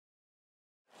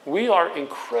We are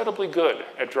incredibly good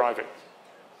at driving.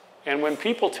 And when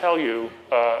people tell you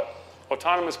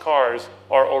autonomous cars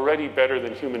are already better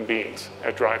than human beings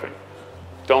at driving,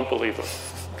 don't believe them,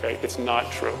 okay? It's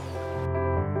not true.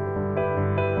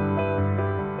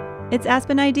 It's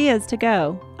Aspen Ideas to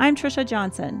Go. I'm Trisha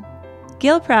Johnson.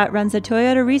 Gill Pratt runs the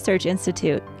Toyota Research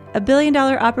Institute, a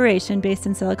billion-dollar operation based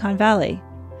in Silicon Valley.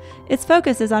 Its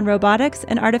focus is on robotics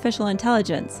and artificial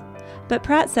intelligence, but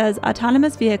Pratt says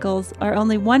autonomous vehicles are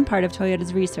only one part of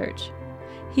Toyota's research.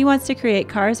 He wants to create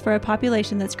cars for a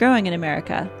population that's growing in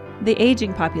America, the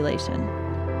aging population.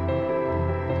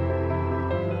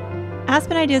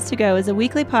 Aspen Ideas to Go is a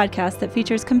weekly podcast that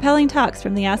features compelling talks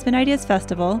from the Aspen Ideas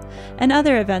Festival and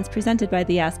other events presented by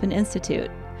the Aspen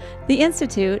Institute. The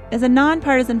Institute is a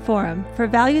nonpartisan forum for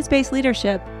values-based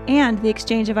leadership and the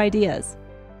exchange of ideas.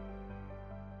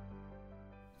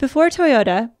 Before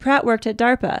Toyota, Pratt worked at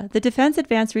DARPA, the Defense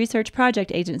Advanced Research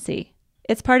Project Agency.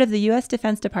 It's part of the U.S.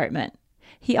 Defense Department.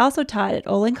 He also taught at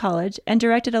Olin College and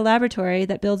directed a laboratory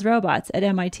that builds robots at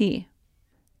MIT.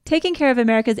 Taking care of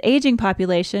America's aging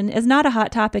population is not a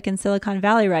hot topic in Silicon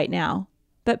Valley right now,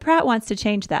 but Pratt wants to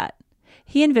change that.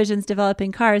 He envisions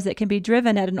developing cars that can be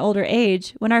driven at an older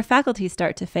age when our faculties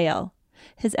start to fail.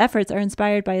 His efforts are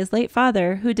inspired by his late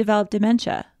father, who developed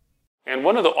dementia. And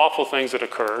one of the awful things that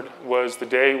occurred was the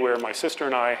day where my sister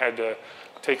and I had to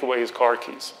take away his car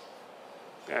keys.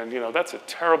 And that's a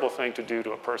terrible thing to do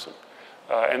to a person.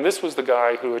 And this was the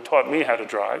guy who had taught me how to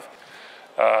drive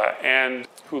and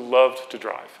who loved to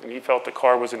drive. And he felt the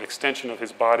car was an extension of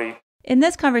his body. In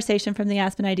this conversation from the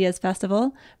Aspen Ideas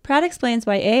Festival, Pratt explains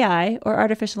why AI, or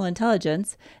artificial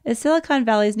intelligence, is Silicon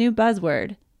Valley's new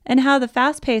buzzword, and how the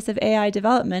fast pace of AI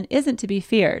development isn't to be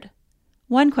feared.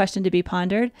 One question to be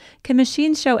pondered: can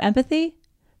machines show empathy?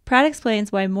 Pratt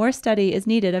explains why more study is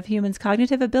needed of humans'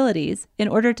 cognitive abilities in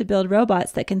order to build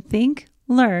robots that can think,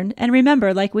 learn, and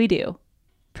remember like we do.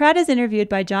 Pratt is interviewed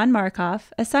by John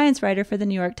Markoff, a science writer for the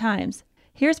New York Times.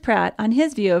 Here's Pratt on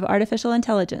his view of artificial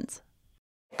intelligence.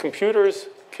 Computers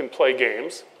can play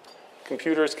games.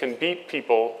 Computers can beat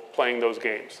people playing those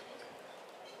games.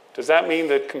 Does that mean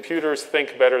that computers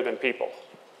think better than people?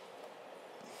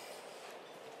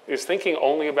 Is thinking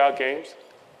only about games?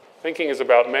 Thinking is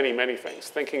about many, many things.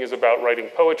 Thinking is about writing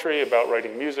poetry, about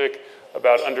writing music,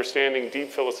 about understanding deep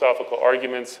philosophical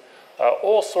arguments,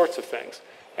 all sorts of things.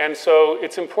 And so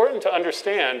it's important to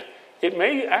understand it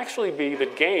may actually be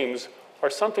that games are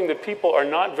something that people are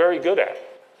not very good at.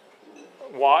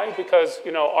 Why? Because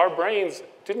our brains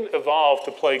didn't evolve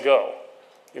to play Go.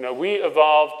 We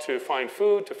evolved to find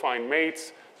food, to find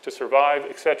mates, to survive,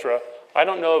 etc. I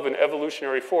don't know of an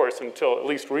evolutionary force until at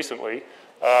least recently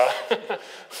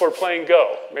for playing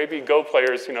Go. Maybe Go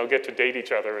players, get to date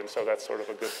each other, and so that's sort of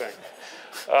a good thing.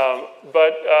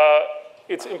 But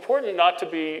it's important not to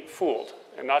be fooled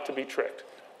and not to be tricked.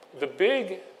 The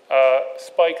big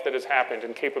spike that has happened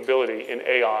in capability in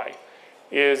AI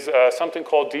is something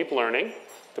called deep learning.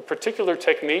 The particular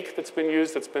technique that's been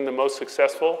used, that's been the most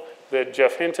successful, that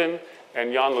Jeff Hinton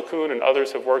and Jan LeCun and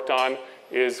others have worked on,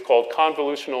 is called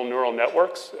convolutional neural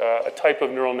networks, a type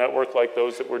of neural network like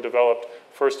those that were developed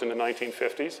first in the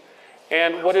 1950s.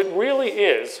 And what it really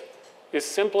is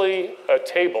simply a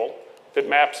table that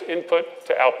maps input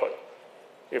to output.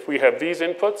 If we have these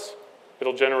inputs,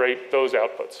 it'll generate those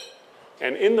outputs.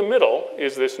 And in the middle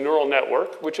is this neural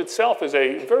network, which itself is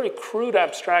a very crude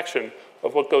abstraction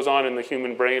of what goes on in the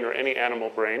human brain or any animal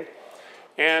brain.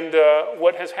 And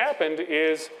what has happened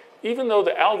is, even though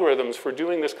the algorithms for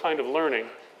doing this kind of learning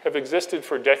have existed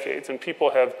for decades and people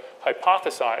have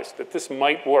hypothesized that this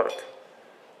might work,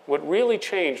 what really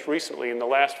changed recently in the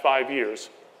last 5 years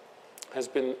has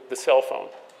been the cell phone.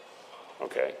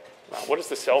 Okay, now what does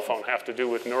the cell phone have to do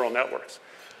with neural networks?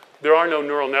 There are no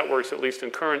neural networks, at least in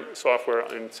current software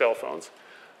in cell phones.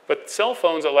 But cell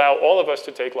phones allow all of us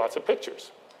to take lots of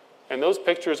pictures. And those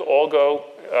pictures all go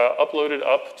uploaded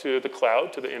up to the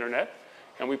cloud, to the internet.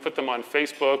 And we put them on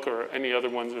Facebook or any other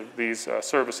ones of these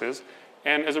services.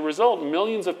 And as a result,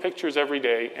 millions of pictures every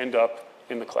day end up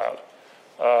in the cloud.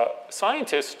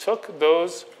 Scientists took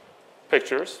those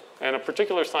pictures, and a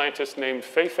particular scientist named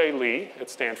Fei-Fei Li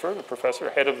at Stanford, a professor,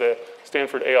 head of the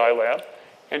Stanford AI lab,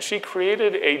 and she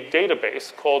created a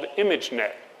database called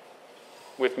ImageNet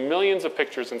with millions of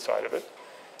pictures inside of it.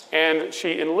 And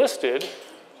she enlisted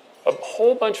a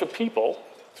whole bunch of people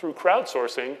through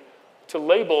crowdsourcing to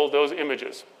label those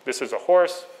images. This is a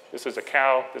horse, this is a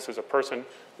cow, this is a person,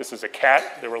 this is a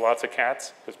cat. There were lots of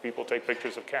cats because people take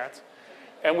pictures of cats.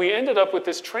 And we ended up with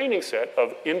this training set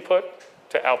of input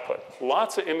to output.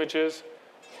 Lots of images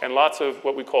and lots of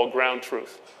what we call ground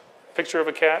truth. Picture of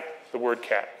a cat, the word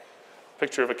cat.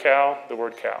 Picture of a cow, the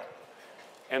word cow.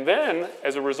 And then,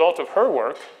 as a result of her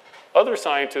work, other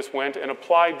scientists went and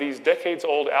applied these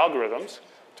decades-old algorithms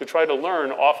to try to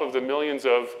learn off of the millions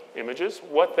of images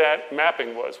what that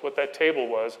mapping was, what that table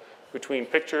was between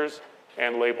pictures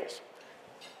and labels.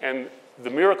 And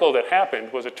the miracle that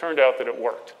happened was it turned out that it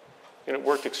worked. And it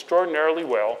worked extraordinarily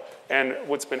well. And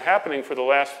what's been happening for the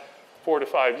last 4 to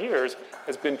 5 years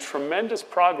has been tremendous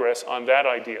progress on that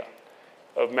idea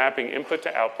of mapping input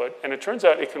to output. And it turns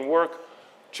out it can work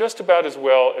just about as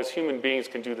well as human beings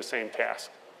can do the same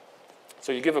task.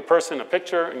 So you give a person a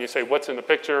picture, and you say, what's in the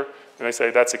picture? And they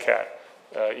say, that's a cat.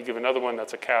 You give another one,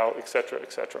 that's a cow, et cetera,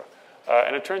 et cetera.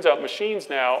 And it turns out machines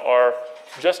now are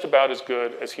just about as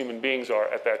good as human beings are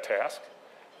at that task.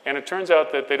 And it turns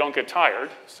out that they don't get tired,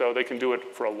 so they can do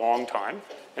it for a long time.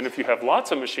 And if you have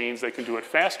lots of machines, they can do it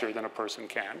faster than a person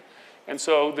can. And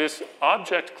so this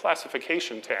object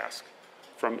classification task,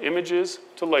 from images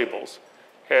to labels,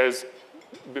 has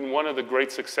been one of the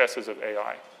great successes of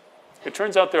AI. It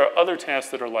turns out there are other tasks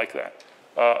that are like that.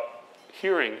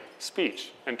 Hearing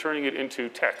speech and turning it into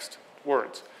text,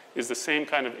 words, is the same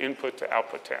kind of input to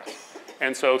output task.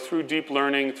 And so through deep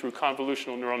learning, through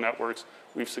convolutional neural networks,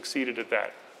 we've succeeded at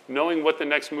that. Knowing what the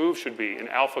next move should be in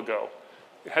AlphaGo.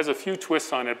 It has a few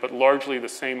twists on it, but largely the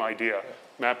same idea,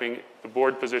 mapping the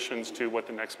board positions to what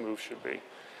the next move should be.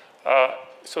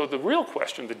 So the real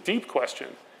question, the deep question,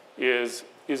 is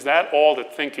that all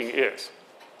that thinking is?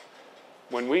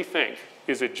 When we think,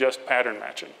 is it just pattern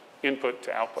matching, input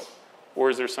to output, or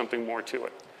is there something more to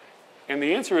it? And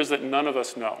the answer is that none of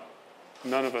us know.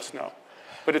 None of us know.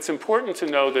 But it's important to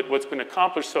know that what's been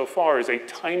accomplished so far is a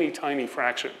tiny, tiny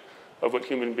fraction of what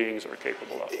human beings are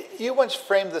capable of. You once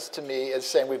framed this to me as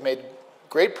saying we've made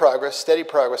great progress, steady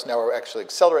progress, now we're actually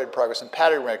accelerated progress in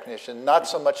pattern recognition, not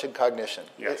so much in cognition.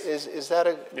 Yes. Is that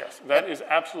a... Yes, that is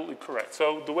absolutely correct.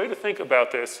 So the way to think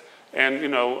about this,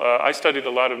 and I studied a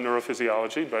lot of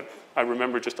neurophysiology, but I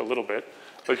remember just a little bit.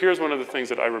 But here's one of the things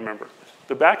that I remember.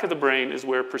 The back of the brain is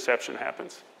where perception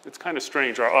happens. It's kind of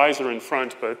strange. Our eyes are in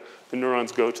front, but the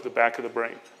neurons go to the back of the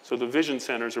brain. So the vision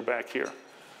centers are back here.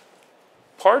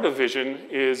 Part of vision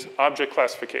is object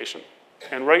classification.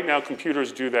 And right now,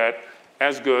 computers do that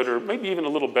as good, or maybe even a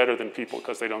little better than people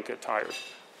because they don't get tired.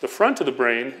 The front of the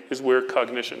brain is where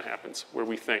cognition happens, where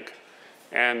we think.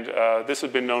 And this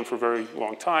has been known for a very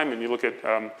long time. And you look at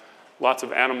lots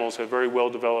of animals have very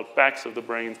well-developed backs of the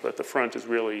brains, but the front is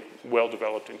really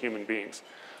well-developed in human beings.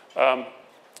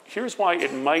 Here's why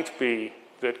it might be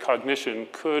that cognition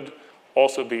could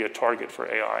also be a target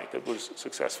for AI that was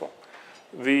successful.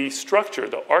 The structure,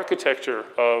 the architecture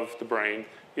of the brain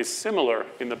is similar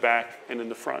in the back and in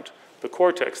the front. The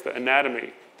cortex, the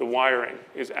anatomy, the wiring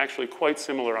is actually quite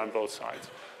similar on both sides.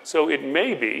 So it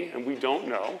may be, and we don't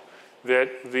know,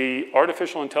 that the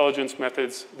artificial intelligence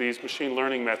methods, these machine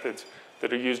learning methods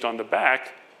that are used on the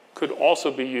back could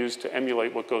also be used to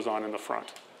emulate what goes on in the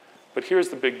front. But here's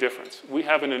the big difference. We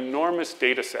have an enormous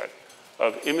data set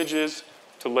of images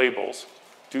to labels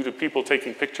due to people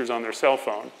taking pictures on their cell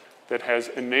phone that has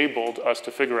enabled us to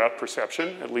figure out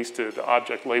perception, at least to the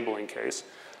object labeling case.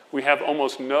 We have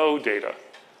almost no data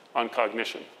on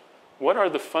cognition. What are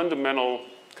the fundamental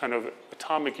kind of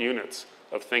atomic units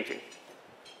of thinking?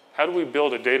 How do we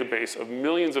build a database of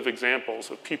millions of examples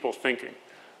of people thinking?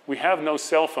 We have no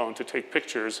cell phone to take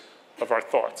pictures of our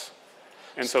thoughts.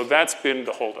 And so that's been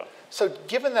the holdup. So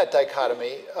given that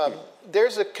dichotomy,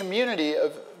 there's a community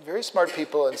of very smart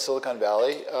people in Silicon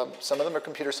Valley. Some of them are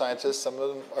computer scientists, some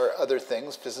of them are other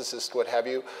things, physicists, what have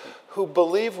you, who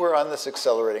believe we're on this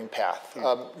accelerating path.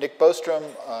 Nick Bostrom,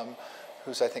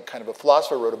 who's I think kind of a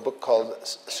philosopher, wrote a book called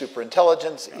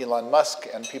Superintelligence, Elon Musk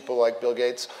and people like Bill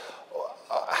Gates.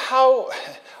 How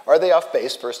are they off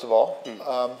base, first of all?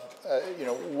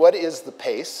 What is the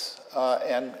pace?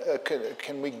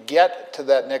 Can we get to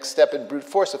that next step in brute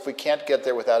force if we can't get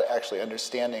there without actually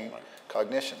understanding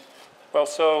cognition? Well,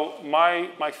 so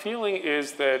my feeling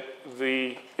is that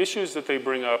the issues that they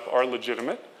bring up are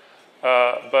legitimate,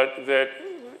 but that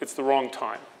it's the wrong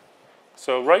time.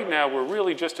 So right now, we're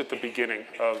really just at the beginning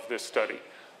of this study.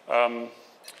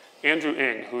 Andrew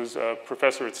Ng, who's a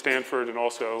professor at Stanford and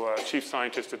also chief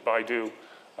scientist at Baidu,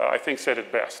 I think said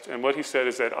it best. And what he said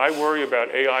is that I worry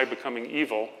about AI becoming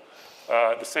evil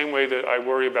the same way that I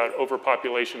worry about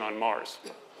overpopulation on Mars.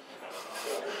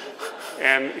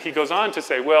 And he goes on to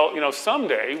say, well,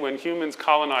 someday when humans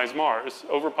colonize Mars,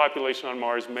 overpopulation on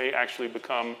Mars may actually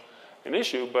become an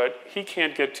issue, but he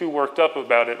can't get too worked up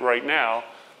about it right now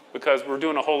because we're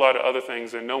doing a whole lot of other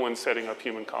things and no one's setting up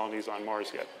human colonies on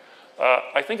Mars yet.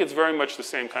 I think it's very much the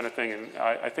same kind of thing, and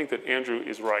I think that Andrew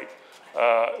is right.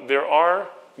 There are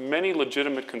many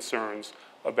legitimate concerns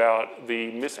about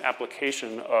the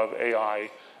misapplication of AI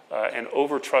and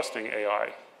over-trusting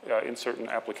AI in certain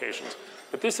applications.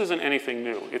 But this isn't anything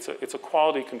new. It's a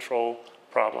quality control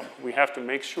problem. We have to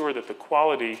make sure that the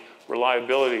quality,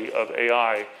 reliability of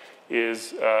AI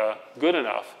is good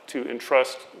enough to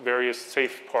entrust various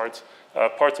safe parts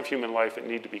of human life that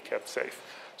need to be kept safe.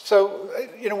 So,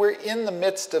 we're in the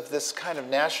midst of this kind of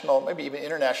national, maybe even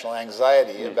international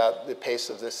anxiety about the pace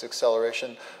of this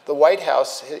acceleration. The White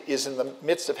House is in the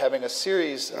midst of having a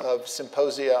series of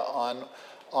symposia on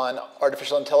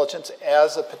artificial intelligence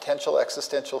as a potential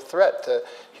existential threat to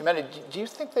humanity. Do you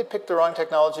think they picked the wrong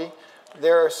technology?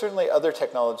 There are certainly other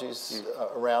technologies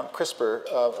around. CRISPR,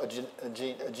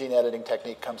 a gene editing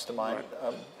technique, comes to mind.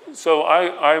 Right. So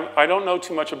I don't know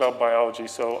too much about biology,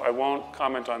 so I won't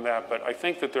comment on that, but I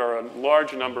think that there are a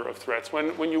large number of threats.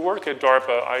 When you work at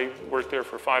DARPA, I worked there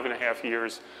for 5.5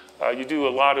 years, you do a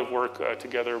lot of work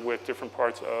together with different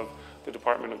parts of the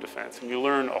Department of Defense, and you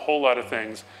learn a whole lot of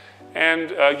things.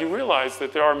 And you realize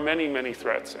that there are many, many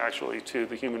threats, actually, to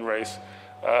the human race.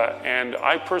 And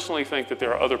I personally think that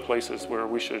there are other places where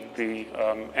we should be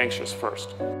anxious first.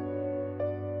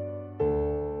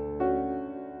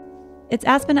 It's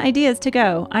Aspen Ideas to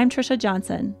Go. I'm Trisha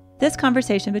Johnson. This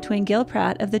conversation between Gill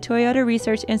Pratt of the Toyota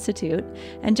Research Institute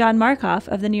and John Markoff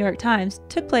of the New York Times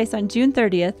took place on June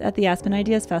 30th at the Aspen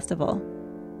Ideas Festival.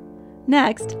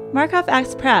 Next, Markoff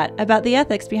asks Pratt about the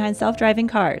ethics behind self-driving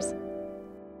cars.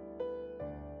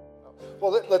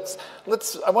 Well,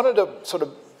 I wanted to sort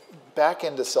of back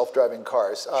into self-driving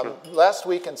cars. Sure. Last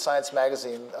week in Science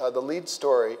Magazine, the lead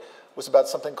story was about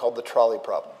something called the trolley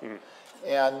problem.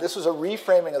 And this was a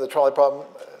reframing of the trolley problem.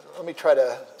 Let me try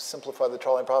to simplify the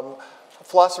trolley problem.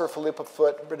 Philosopher Philippa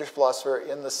Foot, British philosopher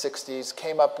in the 60s,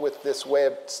 came up with this way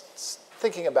of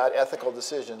thinking about ethical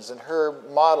decisions. And her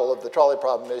model of the trolley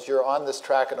problem is you're on this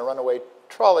track in a runaway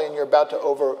trolley and you're about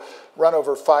to run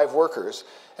over 5 workers.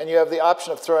 And you have the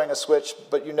option of throwing a switch,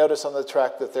 but you notice on the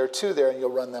track that there are 2 there and you'll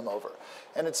run them over.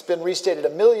 And it's been restated a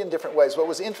million different ways. What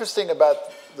was interesting about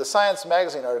the Science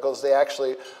Magazine articles, they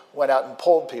actually went out and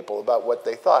polled people about what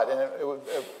they thought. And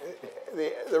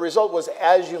the result was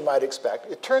as you might expect.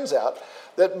 It turns out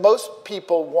that most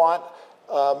people want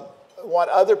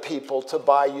other people to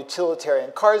buy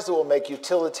utilitarian cars that will make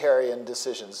utilitarian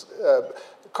decisions.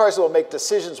 Cars that will make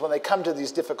decisions when they come to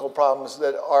these difficult problems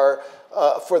that are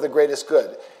for the greatest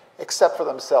good, except for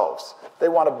themselves. They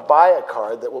want to buy a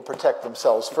car that will protect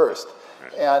themselves first.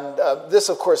 And this,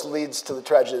 of course, leads to the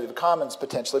tragedy of the commons,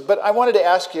 potentially. But I wanted to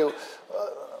ask you,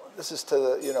 this is to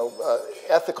the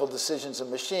ethical decisions of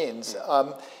machines.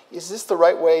 Is this the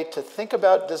right way to think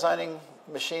about designing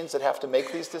machines that have to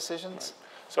make these decisions?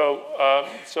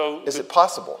 Is it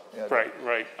possible?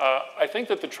 Right. I think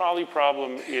that the trolley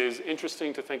problem is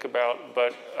interesting to think about,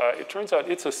 but it turns out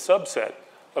it's a subset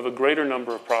of a greater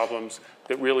number of problems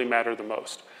that really matter the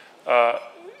most.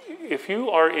 If you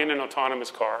are in an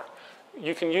autonomous car,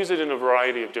 you can use it in a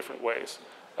variety of different ways.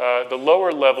 The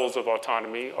lower levels of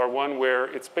autonomy are one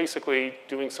where it's basically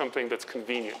doing something that's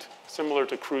convenient, similar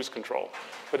to cruise control,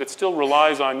 but it still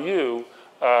relies on you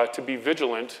to be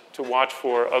vigilant, to watch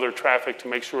for other traffic, to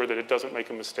make sure that it doesn't make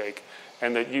a mistake,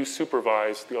 and that you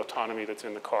supervise the autonomy that's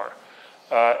in the car.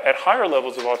 At higher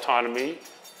levels of autonomy,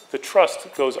 the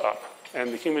trust goes up,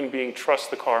 and the human being trusts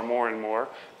the car more and more,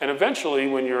 and eventually,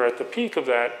 when you're at the peak of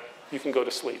that, you can go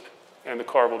to sleep, and the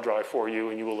car will drive for you,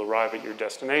 and you will arrive at your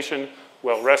destination,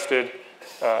 well-rested,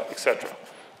 etc.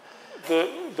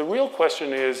 The real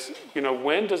question is,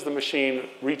 when does the machine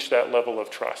reach that level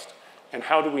of trust? And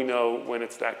how do we know when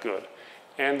it's that good?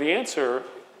 And the answer,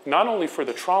 not only for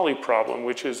the trolley problem,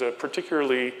 which is a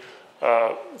particularly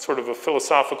sort of a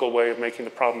philosophical way of making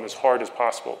the problem as hard as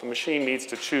possible. The machine needs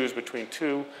to choose between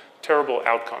 2 terrible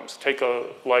outcomes. Take a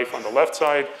life on the left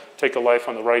side, take a life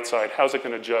on the right side. How's it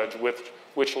going to judge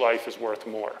which life is worth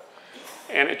more?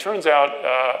 And it turns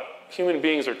out human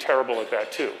beings are terrible at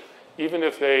that too. Even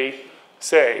if they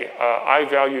say, I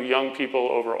value young people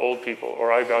over old people,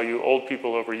 or I value old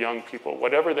people over young people,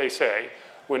 whatever they say,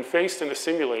 when faced in a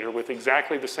simulator with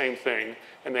exactly the same thing,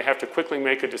 and they have to quickly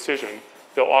make a decision,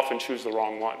 they'll often choose the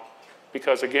wrong one.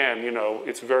 Because again,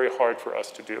 it's very hard for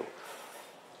us to do.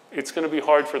 It's going to be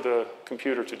hard for the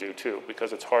computer to do too,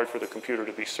 because it's hard for the computer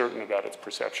to be certain about its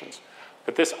perceptions.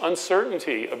 But this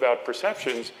uncertainty about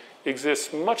perceptions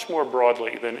exists much more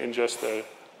broadly than in just the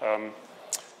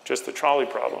trolley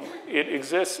problem. It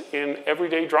exists in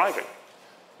everyday driving,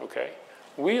 okay?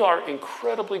 We are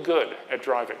incredibly good at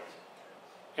driving.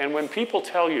 And when people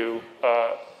tell you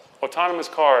autonomous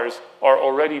cars are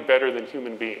already better than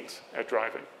human beings at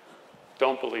driving,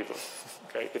 don't believe them,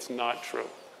 okay? It's not true.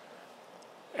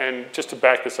 And just to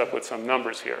back this up with some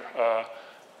numbers here,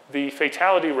 the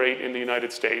fatality rate in the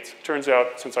United States, turns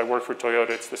out since I work for Toyota,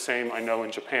 it's the same I know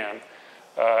in Japan,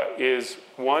 is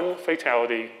 1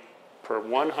 fatality per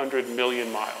 100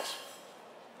 million miles,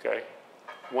 okay?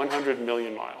 100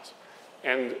 million miles.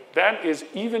 And that is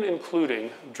even including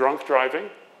drunk driving,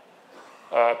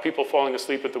 people falling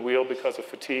asleep at the wheel because of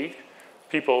fatigue,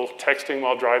 people texting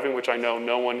while driving, which I know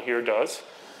no one here does,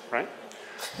 right?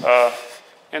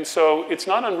 And so it's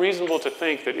not unreasonable to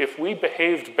think that if we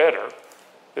behaved better,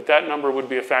 that number would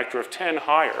be a factor of 10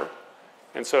 higher.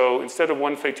 And so instead of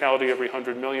 1 fatality every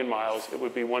 100 million miles, it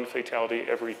would be 1 fatality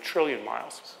every trillion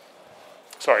miles.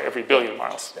 Sorry, every billion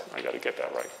miles. I got to get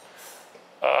that right.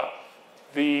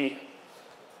 The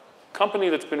company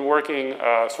that's been working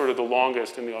sort of the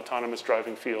longest in the autonomous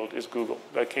driving field is Google.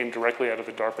 That came directly out of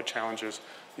the DARPA challenges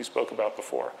you spoke about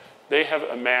before. They have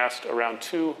amassed around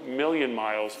 2 million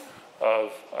miles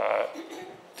of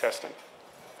testing.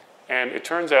 And it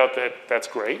turns out that that's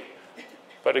great.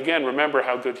 But again, remember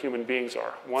how good human beings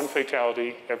are. 1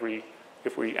 fatality every,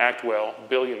 if we act well,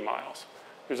 billion miles.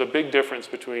 There's a big difference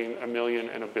between a million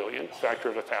and a billion, factor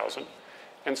of 1,000.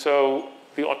 And so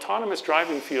the autonomous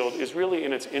driving field is really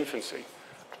in its infancy.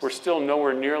 We're still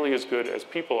nowhere nearly as good as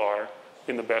people are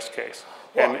in the best case.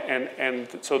 Wow. And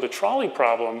so the trolley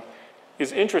problem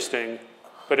is interesting,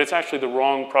 but it's actually the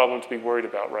wrong problem to be worried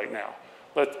about right now.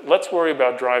 Let's worry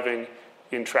about driving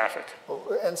in traffic.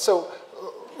 And so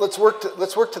let's work to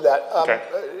that. Okay.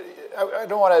 I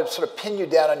don't want to sort of pin you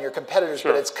down on your competitors,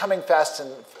 Sure. but it's coming fast and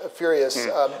furious.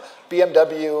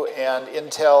 BMW and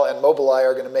Intel and Mobileye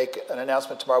are going to make an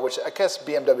announcement tomorrow, which I guess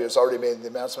BMW has already made the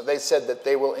announcement. They said that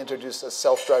they will introduce a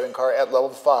self-driving car at level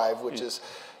 5, which is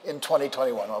in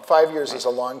 2021. Well, 5 years is a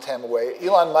long time away.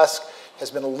 Elon Musk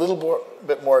has been a little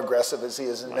bit more aggressive, as he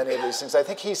is in many of these things. I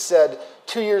think he said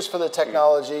 2 years for the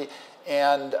technology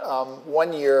and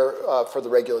 1 year for the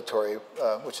regulatory,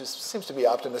 which seems to be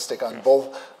optimistic on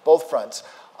both fronts.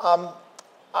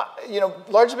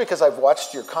 Largely because I've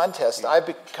watched your contest, I've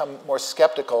become more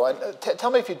skeptical. And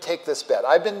tell me if you'd take this bet.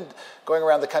 I've been going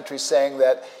around the country saying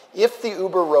that if the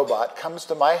Uber robot comes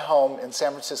to my home in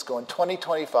San Francisco in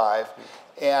 2025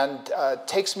 and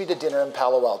takes me to dinner in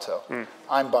Palo Alto,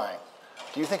 I'm buying.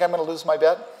 Do you think I'm going to lose my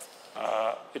bet?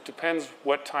 It depends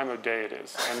what time of day it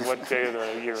is and what day of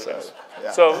the year it is.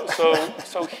 Yeah.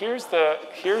 So here's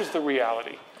the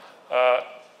reality.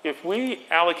 If we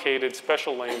allocated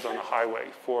special lanes on the highway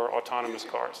for autonomous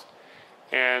cars,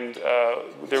 and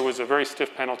there was a very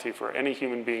stiff penalty for any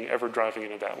human being ever driving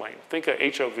into that lane, think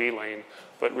a HOV lane,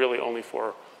 but really only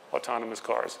for autonomous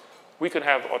cars. We could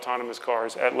have autonomous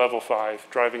cars at level 5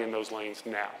 driving in those lanes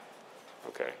now.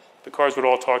 Okay. The cars would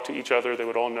all talk to each other. They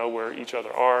would all know where each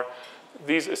other are.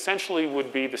 These essentially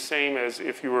would be the same as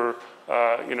if you were,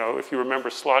 if you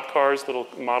remember slot cars, little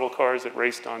model cars that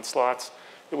raced on slots.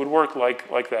 It would work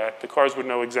like that. The cars would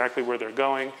know exactly where they're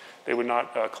going. They would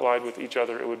not collide with each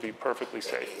other. It would be perfectly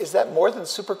safe. Is that more than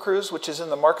Super Cruise, which is in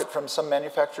the market from some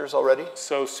manufacturers already?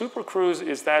 So Super Cruise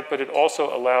is that, but it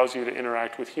also allows you to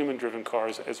interact with human-driven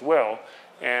cars as well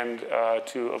and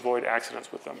to avoid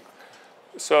accidents with them.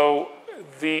 So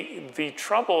the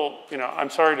trouble, I'm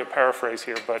sorry to paraphrase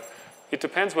here, but it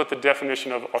depends what the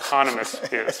definition of autonomous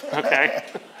is, okay?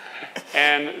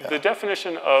 And the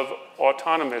definition of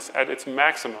autonomous at its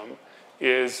maximum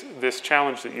is this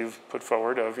challenge that you've put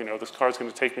forward of, this car's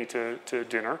going to take me to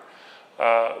dinner.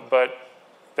 But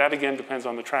that, again, depends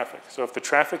on the traffic. So if the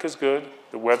traffic is good,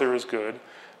 the weather is good,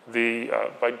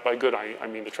 by good, I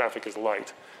mean the traffic is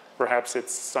light. Perhaps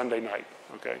it's Sunday night,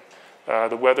 okay?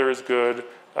 The weather is good.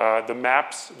 The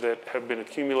maps that have been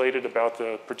accumulated about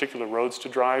the particular roads to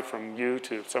drive from you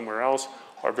to somewhere else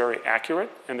are very accurate,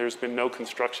 and there's been no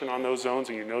construction on those zones,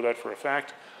 and you know that for a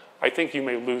fact. I think you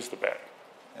may lose the bet,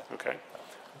 okay?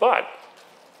 But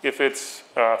if it's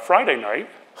Friday night,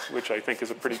 which I think is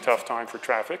a pretty tough time for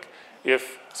traffic,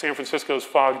 if San Francisco's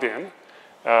fogged in,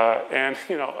 and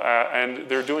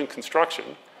they're doing construction,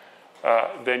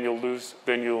 then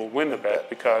you'll win the bet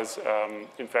because,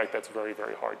 in fact, that's very,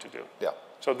 very hard to do. Yeah.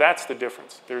 So that's the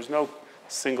difference. There's no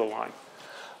single line.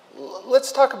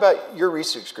 Let's talk about your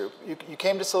research group. You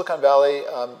came to Silicon Valley.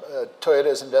 Toyota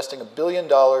is investing $1 billion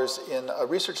in a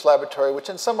research laboratory, which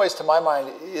in some ways, to my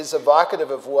mind, is evocative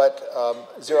of what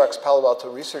Xerox Palo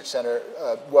Alto Research Center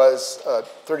was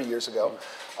 30 years ago,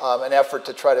 an effort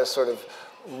to try to sort of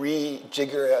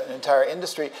rejigger an entire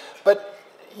industry. But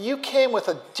you came with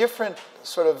a different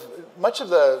sort of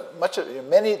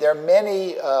there are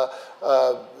many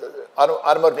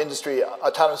automotive industry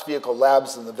autonomous vehicle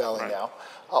labs in the Valley now,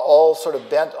 all sort of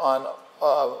bent on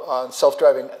on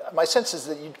self-driving. My sense is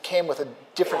that you came with a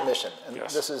different mission, and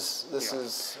Yes. this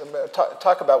is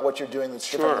talk about what you're doing that's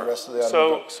different than the rest of the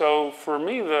automobile. So for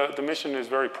me, the mission is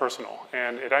very personal,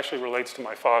 and it actually relates to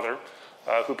my father,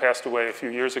 who passed away a few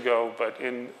years ago. But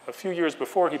in a few years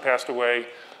before he passed away,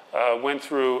 went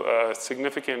through a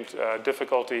significant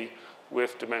difficulty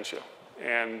with dementia.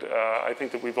 And I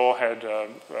think that we've all had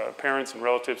parents and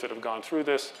relatives that have gone through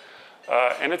this,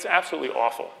 and it's absolutely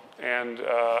awful. And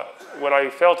what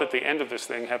I felt at the end of this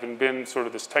thing, having been sort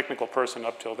of this technical person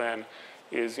up till then,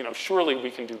 is, surely we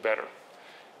can do better.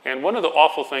 And one of the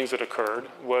awful things that occurred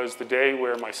was the day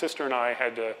where my sister and I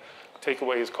had to take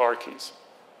away his car keys.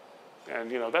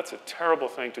 And, that's a terrible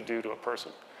thing to do to a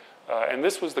person. And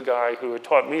this was the guy who had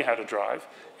taught me how to drive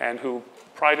and who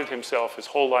prided himself his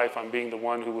whole life on being the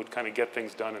one who would kind of get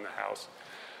things done in the house.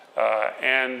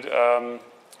 And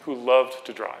who loved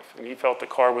to drive. And he felt the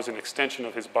car was an extension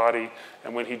of his body.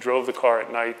 And when he drove the car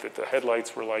at night, that the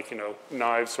headlights were like,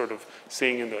 knives sort of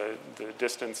seeing in the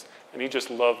distance. And he just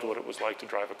loved what it was like to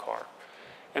drive a car.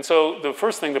 And so the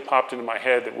first thing that popped into my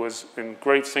head that was in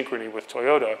great synchrony with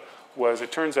Toyota was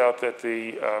it turns out that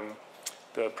the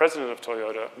president of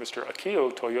Toyota, Mr.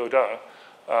 Akio Toyoda,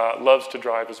 loves to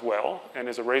drive as well and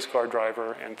is a race car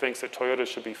driver and thinks that Toyota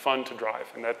should be fun to drive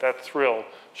and that thrill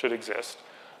should exist.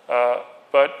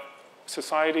 But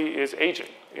society is aging.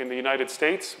 In the United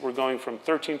States, we're going from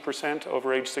 13%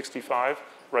 over age 65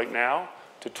 right now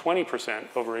to 20%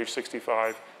 over age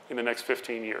 65 in the next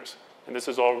 15 years. And this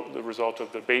is all the result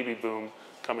of the baby boom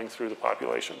coming through the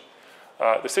population.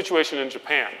 The situation in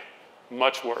Japan,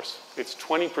 much worse. It's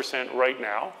 20% right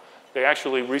now. They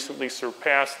actually recently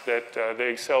surpassed that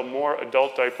they sell more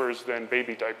adult diapers than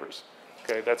baby diapers.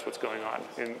 Okay, that's what's going on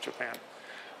in Japan.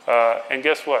 And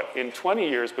guess what? In 20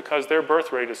 years, because their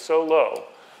birth rate is so low,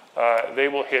 they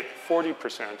will hit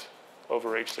 40%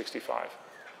 over age 65.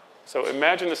 So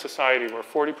imagine a society where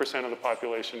 40% of the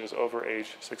population is over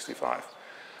age 65.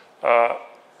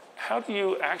 How do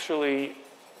you actually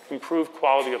improve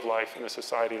quality of life in a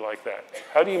society like that?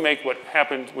 How do you make what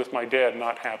happened with my dad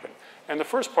not happen? And the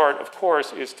first part, of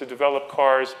course, is to develop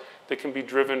cars that can be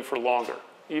driven for longer,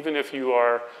 even if you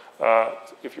are,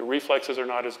 if your reflexes are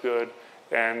not as good,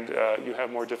 and you have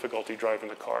more difficulty driving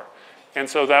the car. And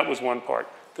so that was one part.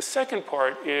 The second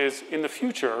part is in the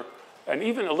future, and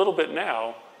even a little bit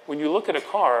now, when you look at a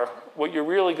car, what you're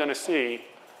really going to see,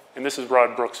 and this is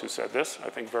Rod Brooks who said this, I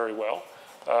think very well,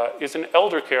 is an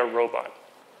elder care robot.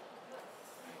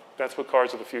 That's what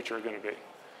cars of the future are going to be.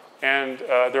 And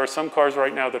there are some cars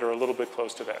right now that are a little bit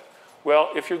close to that.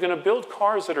 Well, if you're going to build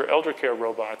cars that are elder care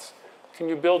robots, can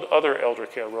you build other elder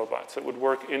care robots that would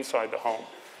work inside the home?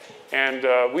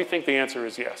 And we think the answer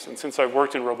is yes. And since I've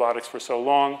worked in robotics for so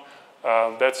long,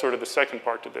 that's sort of the second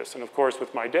part to this. And of course,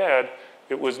 with my dad,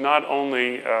 it was not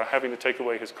only having to take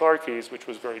away his car keys, which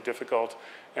was very difficult.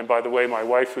 And by the way, my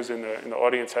wife, who's in the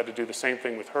audience, had to do the same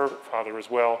thing with her father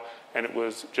as well, and it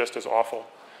was just as awful.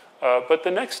 But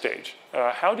the next stage,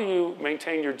 how do you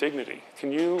maintain your dignity?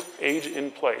 Can you age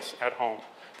in place at home?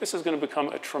 This is going to become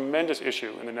a tremendous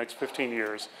issue in the next 15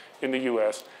 years in the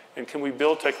US. And can we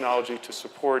build technology to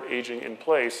support aging in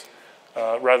place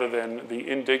rather than the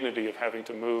indignity of having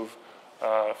to move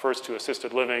first to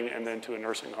assisted living and then to a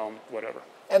nursing home, whatever.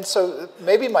 And so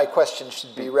maybe my question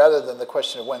should be, rather than the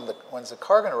question of when's the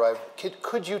car going to arrive,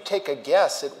 could you take a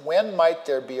guess at when might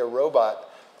there be a robot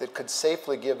that could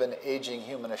safely give an aging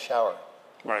human a shower?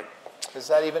 Right. Is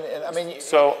that even, I mean...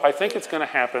 So I think it's going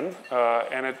to happen,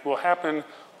 and it will happen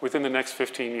within the next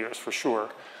 15 years, for sure.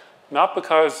 Not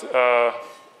because I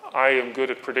am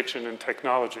good at prediction and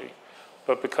technology,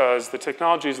 but because the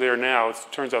technology is there now. It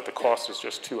turns out the cost is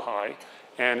just too high,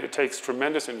 and it takes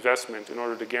tremendous investment in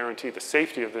order to guarantee the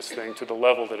safety of this thing to the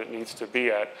level that it needs to be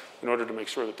at in order to make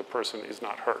sure that the person is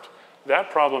not hurt.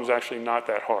 That problem is actually not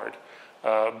that hard.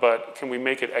 But can we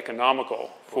make it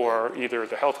economical for either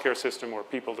the healthcare system or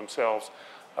people themselves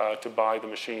to buy the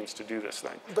machines to do this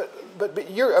thing?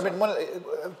 But you're, I mean,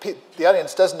 the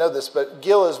audience doesn't know this, but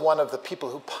Gill is one of the people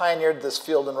who pioneered this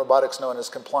field in robotics known as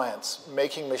compliance,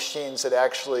 making machines that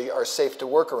actually are safe to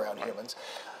work around humans.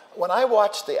 When I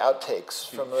watched the outtakes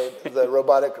from the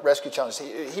robotic rescue challenge,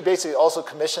 he basically also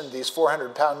commissioned these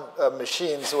 400-pound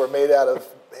machines that were made out of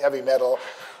heavy metal,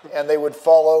 and they would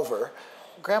fall over.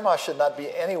 Grandma should not be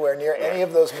anywhere near any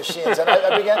of those machines. And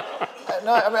I began,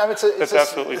 no, I mean, it's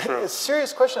absolutely true. It's a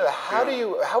serious question of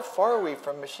how far are we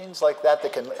from machines like that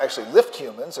can actually lift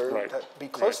humans or be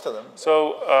close to them?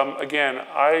 So again,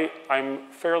 I'm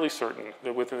fairly certain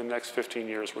that within the next 15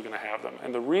 years we're going to have them.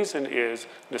 And the reason is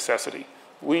necessity.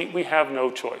 We have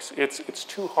no choice. It's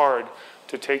too hard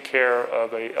to take care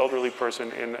of an elderly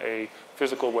person in a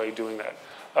physical way doing that.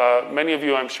 Many of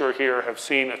you, I'm sure, here have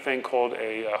seen a thing called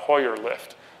a Hoyer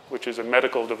lift, which is a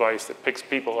medical device that picks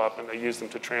people up and they use them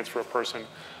to transfer a person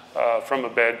from a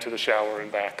bed to the shower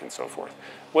and back and so forth.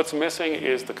 What's missing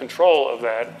is the control of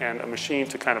that and a machine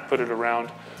to kind of put it around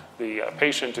the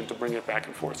patient and to bring it back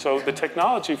and forth. So the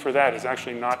technology for that is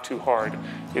actually not too hard.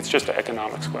 It's just an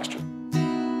economics question.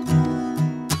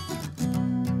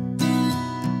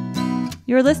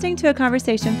 You're listening to a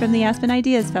conversation from the Aspen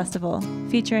Ideas Festival,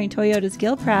 featuring Toyota's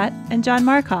Gill Pratt and John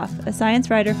Markoff, a science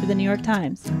writer for the New York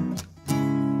Times.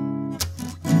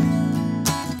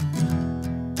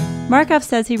 Markoff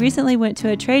says he recently went to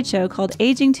a trade show called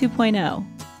Aging 2.0.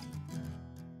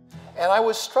 And I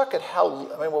was struck at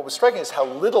what was striking is how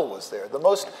little was there.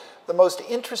 The most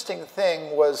interesting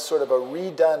thing was sort of a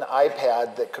redone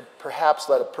iPad that could perhaps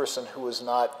let a person who was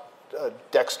not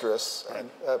dexterous and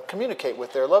communicate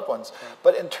with their loved ones.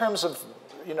 But in terms of,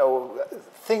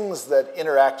 things that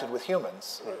interacted with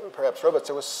humans, perhaps robots,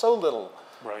 there was so little.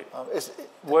 Right.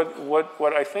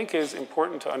 What I think is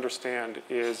important to understand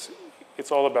is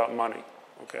it's all about money,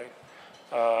 okay?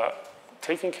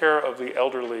 Taking care of the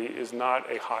elderly is not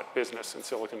a hot business in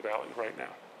Silicon Valley right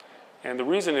now. And the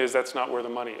reason is that's not where the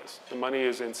money is. The money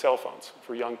is in cell phones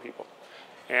for young people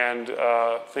and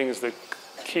things that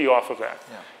key off of that.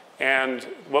 Yeah. And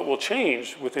what will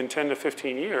change within 10 to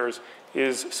 15 years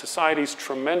is society's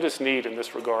tremendous need in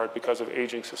this regard because of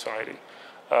aging society.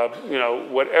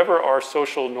 Whatever our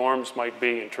social norms might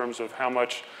be in terms of how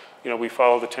much we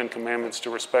follow the 10 Commandments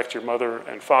to respect your mother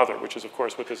and father, which is, of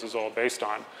course, what this is all based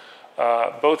on,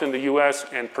 both in the US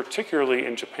and particularly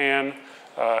in Japan.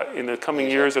 In the coming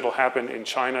years, it'll happen in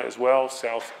China as well,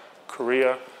 South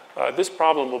Korea. This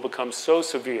problem will become so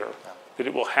severe that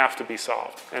it will have to be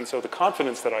solved. And so the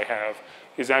confidence that I have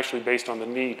is actually based on the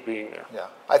need being there. Yeah,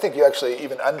 I think you actually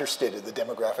even understated the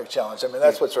demographic challenge. I mean,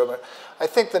 that's what's relevant. I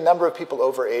think the number of people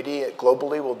over 80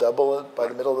 globally will double by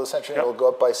the middle of the century. Yep. It will go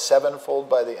up by 7-fold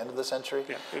by the end of the century.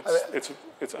 Yeah,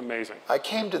 it's amazing. I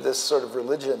came to this sort of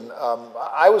religion.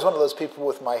 I was one of those people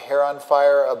with my hair on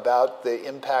fire about the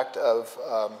impact of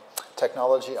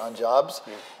technology on jobs.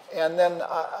 Yeah. And then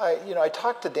I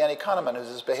talked to Danny Kahneman, who's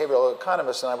this behavioral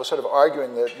economist, and I was sort of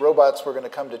arguing that robots were going to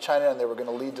come to China and they were going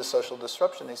to lead to social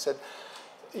disruption. He said,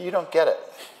 "You don't get it."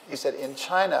 He said, "In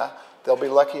China, they'll be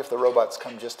lucky if the robots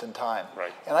come just in time."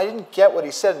 Right. And I didn't get what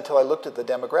he said until I looked at the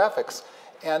demographics.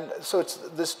 And so it's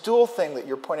this dual thing that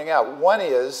you're pointing out. One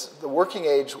is the working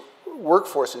age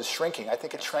workforce is shrinking. I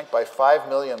think it shrank by 5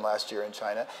 million last year in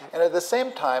China. And at the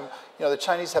same time, the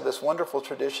Chinese have this wonderful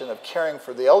tradition of caring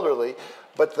for the elderly,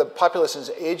 but the population is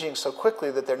aging so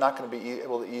quickly that they're not going to be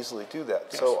able to easily do that.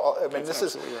 Yes, so, I mean, this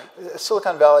is right.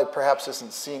 Silicon Valley perhaps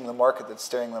isn't seeing the market that's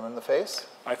staring them in the face.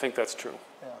 I think that's true.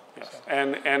 Yeah. Yes.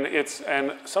 So.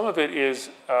 And some of it is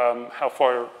how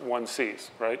far one sees,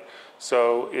 right?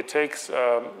 So it takes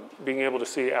being able to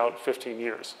see out 15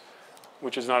 years,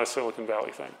 which is not a Silicon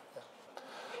Valley thing.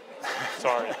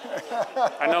 Sorry.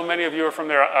 I know many of you are from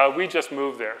there. We just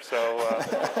moved there, so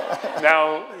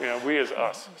now we as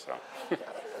us.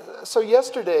 So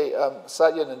yesterday,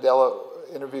 Satya Nadella,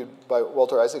 interviewed by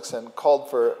Walter Isaacson, called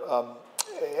for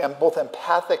both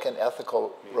empathic and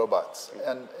ethical robots.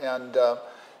 And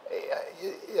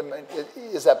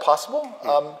is that possible?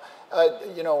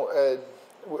 The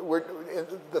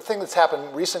thing that's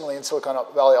happened recently in Silicon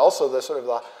Valley, also the sort of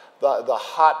the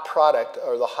hot product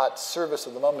or the hot service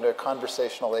of the moment are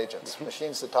conversational agents,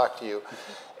 machines that talk to you.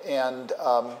 And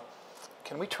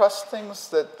can we trust things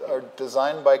that are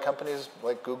designed by companies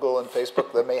like Google and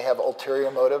Facebook that may have ulterior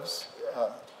motives?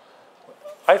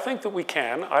 I think that we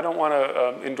can. I don't want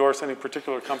to endorse any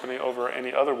particular company over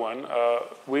any other one.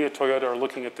 We at Toyota are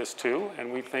looking at this too,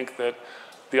 and we think that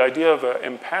the idea of an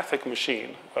empathic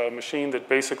machine, a machine that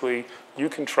basically you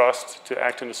can trust to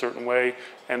act in a certain way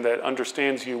and that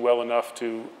understands you well enough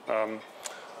to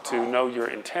know your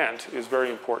intent is very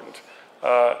important.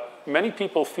 Many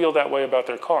people feel that way about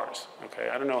their cars. Okay,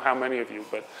 I don't know how many of you,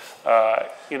 but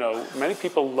many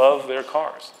people love their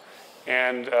cars.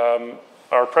 And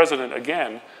our president,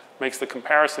 again, makes the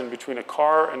comparison between a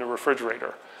car and a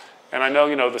refrigerator. And I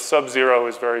know, the Sub-Zero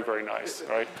is very, very nice,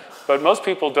 right? But most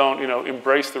people don't,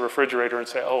 embrace the refrigerator and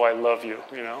say, "Oh, I love you,"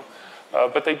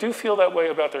 But they do feel that way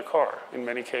about their car in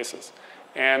many cases.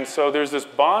 And so there's this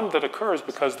bond that occurs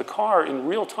because the car in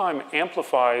real time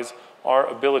amplifies our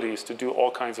abilities to do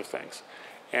all kinds of things.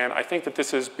 And I think that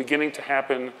this is beginning to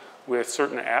happen with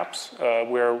certain apps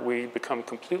where we become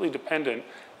completely dependent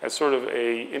as sort of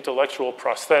a intellectual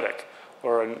prosthetic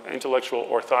or an intellectual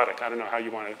orthotic, I don't know how you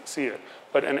want to see it,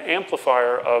 but an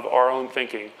amplifier of our own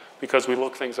thinking because we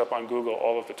look things up on Google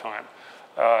all of the time.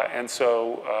 And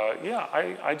so, yeah,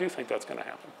 I do think that's going to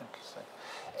happen. Interesting.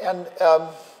 And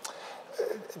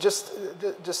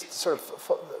just sort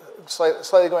of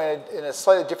slightly going in a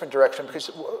slightly different direction, because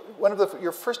one of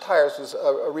your first hires was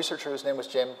a researcher whose name was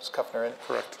James Kuffner, and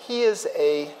Correct. He is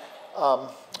a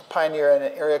pioneer in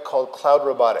an area called cloud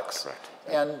robotics. Correct.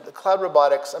 And the cloud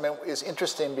robotics, I mean, is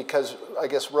interesting because I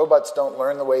guess robots don't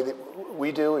learn the way that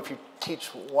we do. If you teach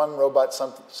one robot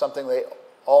something, they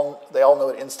all know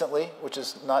it instantly, which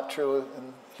is not true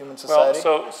in human society.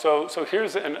 Well, so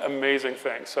here's an amazing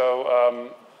thing.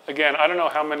 So again, I don't know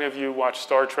how many of you watched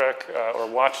Star Trek or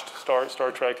watched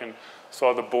Star Trek and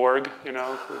saw the Borg, you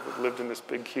know, who lived in this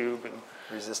big cube. And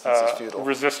resistance is futile.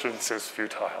 Resistance is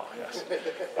futile, yes.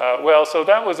 Well, so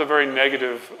that was a very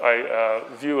negative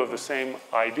view of the same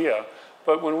idea.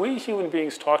 But when we human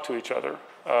beings talk to each other,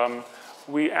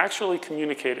 we actually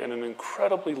communicate at an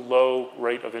incredibly low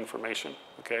rate of information,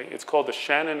 okay? It's called the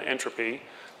Shannon entropy,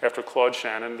 after Claude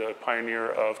Shannon, the pioneer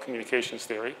of communications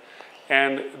theory.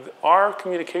 And our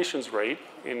communications rate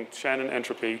in Shannon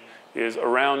entropy is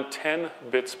around 10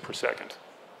 bits per second,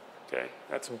 okay?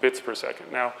 That's bits per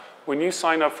second. Now, when you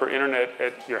sign up for internet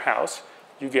at your house,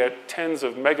 you get tens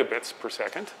of megabits per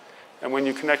second. And when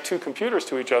you connect two computers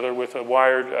to each other with a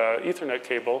wired Ethernet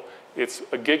cable, it's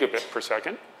a gigabit per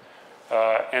second.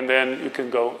 And then you can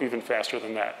go even faster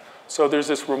than that. So there's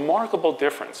this remarkable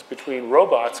difference between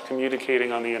robots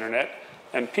communicating on the internet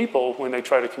and people when they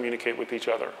try to communicate with each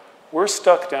other. We're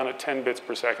stuck down at 10 bits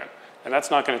per second, and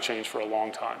that's not going to change for a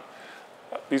long time.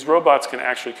 These robots can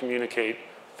actually communicate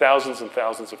thousands and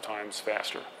thousands of times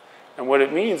faster. And what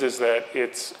it means is that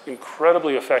it's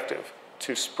incredibly effective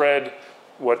to spread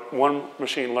what one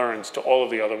machine learns to all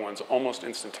of the other ones almost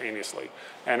instantaneously.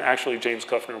 And actually, James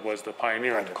Kuffner was the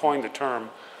pioneer and coined the term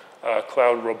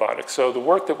cloud robotics. So the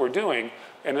work that we're doing,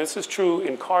 and this is true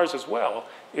in cars as well,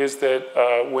 is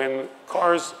that when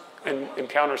cars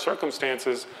encounter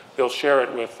circumstances, they'll share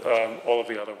it with all of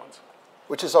the other ones.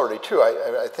 Which is already true.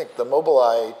 I think the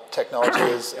Mobileye technology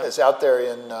is out there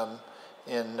in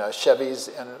Chevys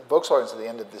and Volkswagens at the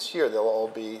end of this year. They'll all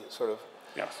be sort of.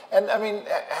 Yes. And I mean,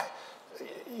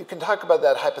 you can talk about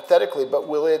that hypothetically, but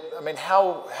will it? I mean,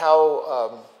 how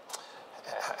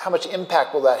much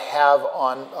impact will that have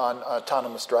on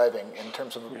autonomous driving in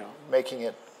terms of making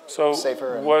it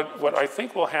safer? So what I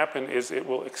think will happen is it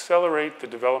will accelerate the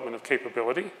development of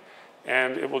capability,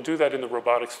 and it will do that in the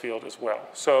robotics field as well.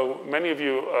 So many of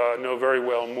you know very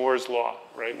well Moore's law,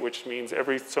 right? Which means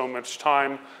every so much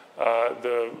time,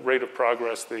 the rate of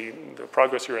progress, the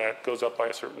progress you're at goes up by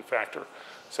a certain factor.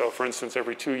 So for instance,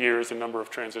 every 2 years, the number of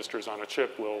transistors on a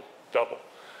chip will double.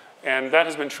 And that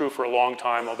has been true for a long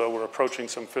time, although we're approaching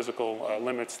some physical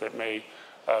limits that may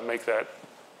make that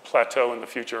plateau in the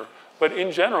future. But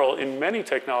in general, in many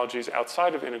technologies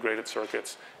outside of integrated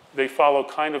circuits, they follow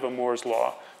kind of a Moore's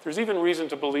law. There's even reason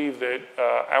to believe that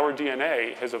our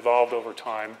DNA has evolved over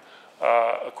time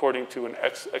according to an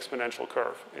exponential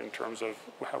curve in terms of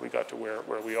how we got to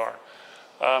where we are.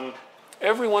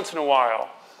 Every once in a while,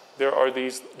 there are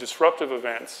these disruptive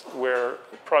events where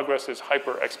progress is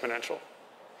hyper-exponential.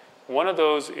 One of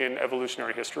those in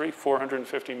evolutionary history,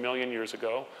 450 million years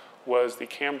ago, was the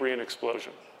Cambrian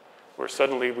explosion, where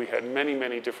suddenly we had many,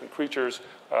 many different creatures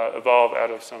evolve out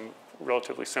of some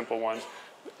relatively simple ones.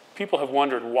 People have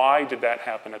wondered, why did that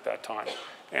happen at that time?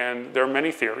 And there are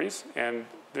many theories, and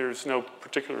there's no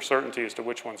particular certainty as to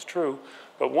which one's true.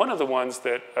 But one of the ones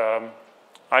that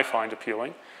I find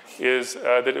appealing is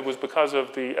that it was because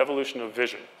of the evolution of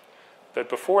vision. That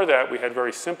before that, we had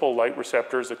very simple light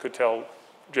receptors that could tell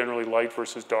generally light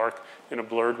versus dark in a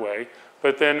blurred way.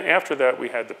 But then after that, we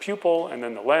had the pupil and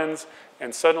then the lens,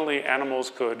 and suddenly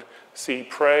animals could see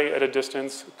prey at a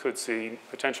distance, could see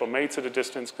potential mates at a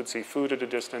distance, could see food at a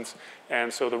distance,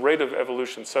 and so the rate of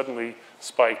evolution suddenly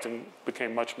spiked and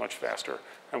became much, much faster,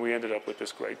 and we ended up with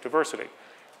this great diversity.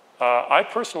 I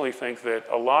personally think that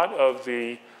a lot of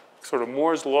the sort of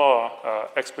Moore's law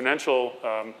exponential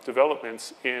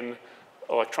developments in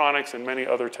electronics and many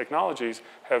other technologies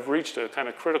have reached a kind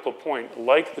of critical point,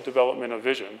 like the development of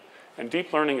vision, and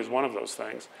deep learning is one of those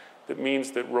things. That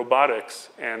means that robotics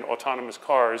and autonomous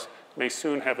cars may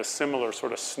soon have a similar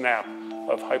sort of snap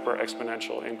of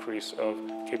hyper-exponential increase of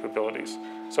capabilities.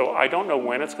 So I don't know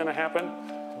when it's going to happen,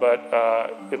 but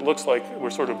it looks like we're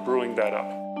sort of brewing that up.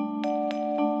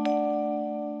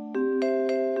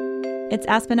 It's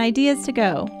Aspen Ideas to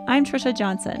Go. I'm Trisha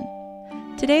Johnson.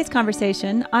 Today's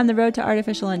conversation, On the Road to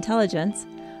Artificial Intelligence,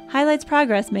 highlights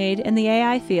progress made in the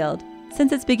AI field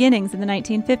since its beginnings in the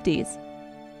 1950s.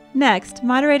 Next,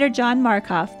 moderator John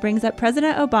Markoff brings up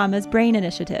President Obama's BRAIN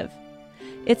initiative.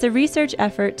 It's a research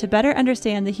effort to better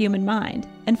understand the human mind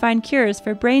and find cures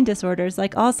for brain disorders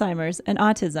like Alzheimer's and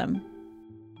autism.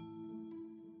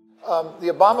 The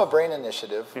Obama Brain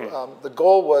Initiative, the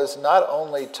goal was not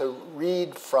only to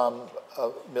read from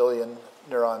 1 million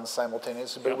neurons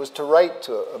simultaneously, but it was to write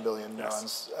to 1 million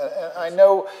neurons. And I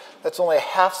know that's only a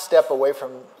half step away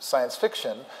from science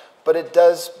fiction, but it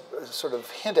does sort of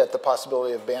hint at the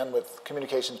possibility of bandwidth,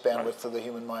 communications bandwidth to the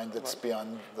human mind that's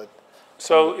beyond the...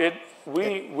 So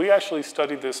we actually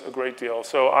studied this a great deal.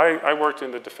 So I worked in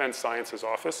the Defense Sciences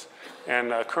Office,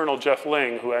 and Colonel Jeff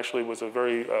Ling, who actually was a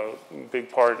very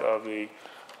big part of the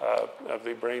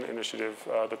Brain Initiative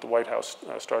that the White House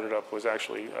started up, was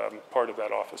actually part of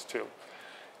that office too.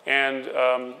 And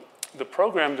the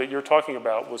program that you're talking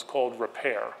about was called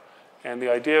REPAIR. And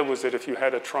the idea was that if you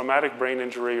had a traumatic brain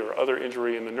injury or other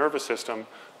injury in the nervous system,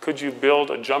 could you build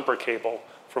a jumper cable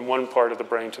from one part of the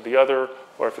brain to the other,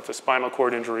 or if it's a spinal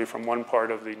cord injury, from one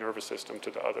part of the nervous system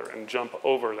to the other, and jump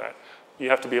over that. You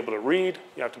have to be able to read,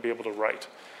 you have to be able to write.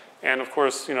 And of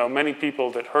course, many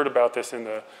people that heard about this in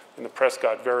the press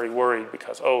got very worried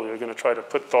because, oh, they're going to try to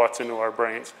put thoughts into our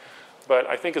brains. But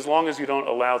I think as long as you don't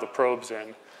allow the probes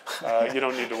in, you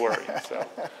don't need to worry. So,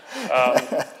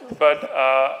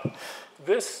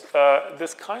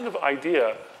 this kind of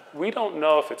idea, we don't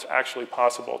know if it's actually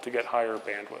possible to get higher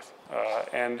bandwidth.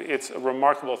 And it's a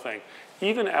remarkable thing.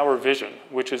 Even our vision,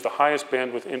 which is the highest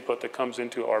bandwidth input that comes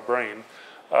into our brain,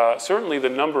 certainly the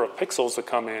number of pixels that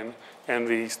come in and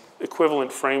the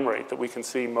equivalent frame rate that we can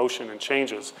see motion and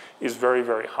changes is very,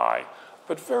 very high.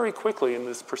 But very quickly in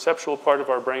this perceptual part of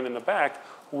our brain in the back,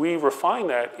 we refine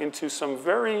that into some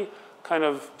very kind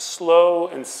of slow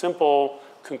and simple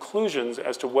conclusions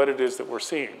as to what it is that we're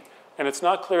seeing. And it's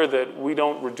not clear that we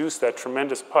don't reduce that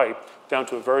tremendous pipe down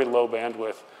to a very low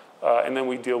bandwidth, and then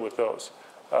we deal with those.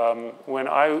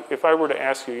 If I were to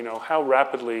ask you, how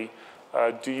rapidly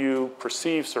do you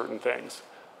perceive certain things?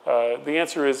 The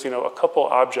answer is, a couple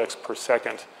objects per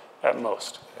second at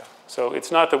most. Yeah. So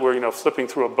it's not that we're, flipping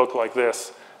through a book like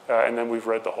this, and then we've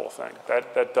read the whole thing.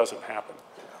 That doesn't happen.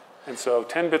 Yeah. And so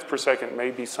 10 bits per second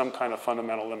may be some kind of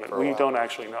fundamental limit. We don't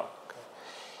actually know.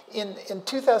 In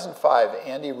 2005,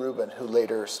 Andy Rubin, who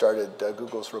later started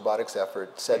Google's robotics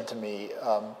effort, said to me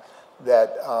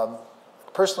that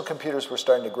personal computers were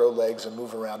starting to grow legs and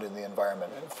move around in the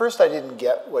environment. And at first I didn't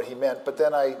get what he meant, but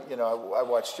then I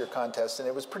watched your contest, and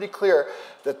it was pretty clear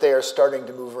that they are starting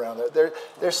to move around.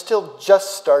 They're still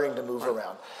just starting to move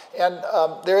around. And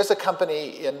there is a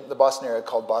company in the Boston area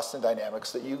called Boston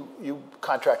Dynamics that you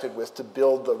contracted with to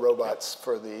build the robots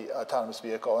for the autonomous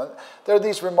vehicle. And there are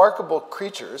these remarkable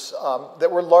creatures that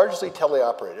were largely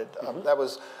teleoperated.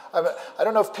 I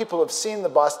don't know if people have seen the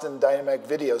Boston Dynamic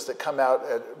videos that come out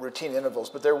at routine intervals,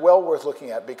 but they're well worth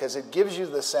looking at because it gives you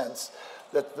the sense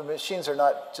that the machines are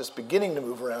not just beginning to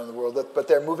move around the world, but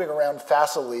they're moving around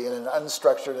facilely in an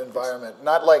unstructured environment,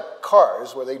 not like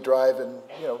cars where they drive in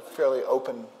fairly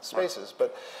open spaces.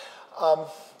 But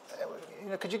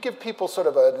could you give people sort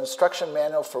of an instruction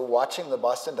manual for watching the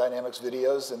Boston Dynamics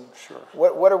videos? And sure.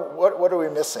 What are we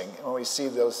missing when we see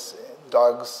those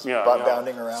dogs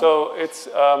bounding around? So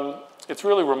it's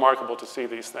really remarkable to see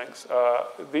these things.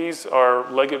 These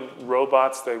are legged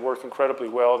robots. They work incredibly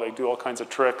well. They do all kinds of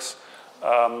tricks.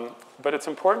 But it's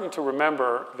important to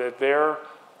remember that they're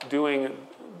doing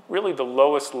really the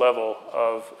lowest level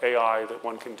of AI that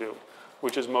one can do,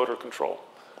 which is motor control.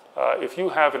 If you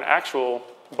have an actual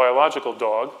biological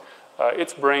dog,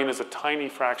 its brain is a tiny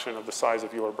fraction of the size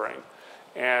of your brain.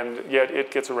 And yet it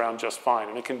gets around just fine.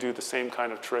 And it can do the same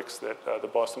kind of tricks that the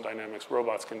Boston Dynamics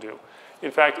robots can do. In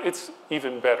fact, it's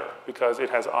even better because it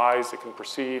has eyes, it can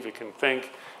perceive, it can think,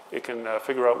 it can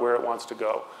figure out where it wants to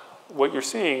go. What you're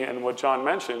seeing, and what John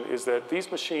mentioned, is that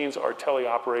these machines are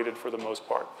teleoperated for the most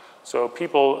part. So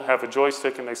people have a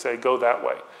joystick and they say, go that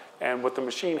way. And what the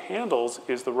machine handles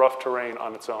is the rough terrain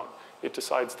on its own. It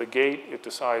decides the gait, it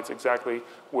decides exactly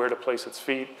where to place its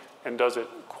feet, and does it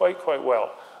quite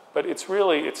well. But it's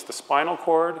the spinal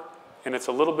cord, and it's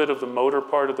a little bit of the motor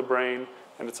part of the brain,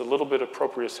 and it's a little bit of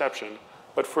proprioception.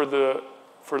 But for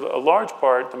a large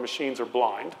part, the machines are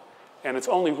blind. And it's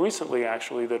only recently,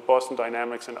 actually, that Boston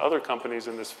Dynamics and other companies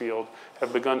in this field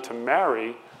have begun to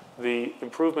marry the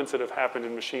improvements that have happened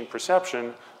in machine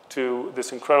perception to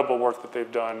this incredible work that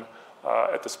they've done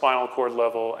at the spinal cord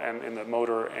level and in the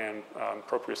motor and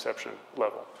proprioception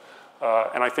level.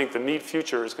 And I think the neat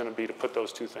future is going to be to put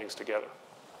those two things together.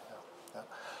 Yeah.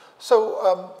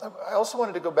 So I also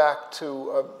wanted to go back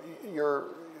to your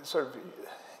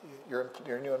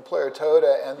your new employer,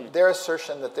 Toyota, and their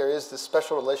assertion that there is this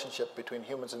special relationship between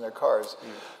humans and their cars.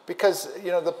 Because,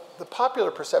 you know, the popular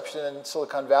perception in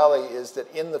Silicon Valley is that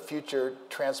in the future,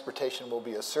 transportation will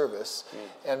be a service,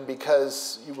 and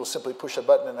because you will simply push a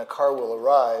button and a car will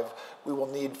arrive, we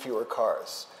will need fewer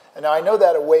cars. And now I know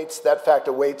that fact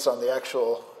awaits on the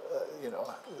actual,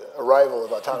 arrival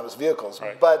of autonomous vehicles,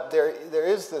 but there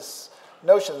is this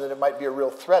notion that it might be a real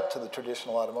threat to the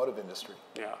traditional automotive industry.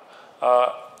 Yeah.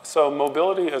 So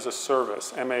mobility as a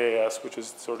service, MaaS, which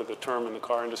is sort of the term in the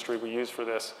car industry we use for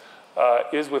this,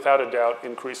 is without a doubt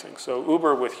increasing. So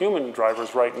Uber with human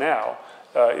drivers right now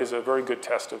is a very good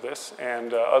test of this,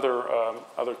 and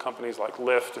other companies like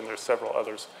Lyft, and there's several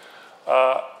others.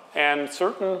 And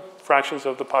certain fractions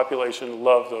of the population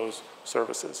love those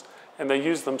services, and they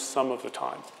use them some of the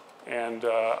time. And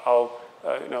I'll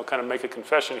kind of make a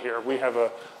confession here. We have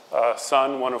a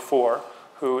son, one of 4,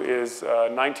 who is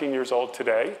 19 years old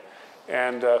today,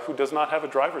 and who does not have a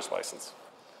driver's license.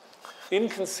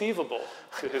 Inconceivable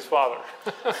to his father,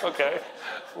 okay?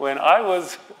 When I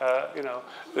was,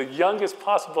 the youngest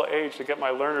possible age to get my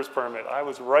learner's permit, I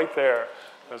was right there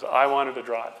because I wanted to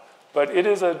drive. But it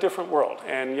is a different world,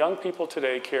 and young people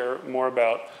today care more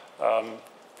about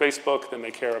Facebook than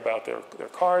they care about their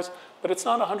cars, but it's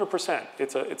not 100%.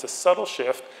 It's a subtle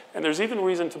shift, and there's even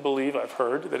reason to believe, I've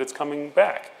heard, that it's coming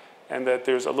back, and that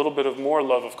there's a little bit of more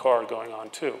love of car going on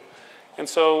too. And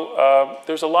so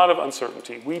there's a lot of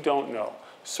uncertainty. We don't know.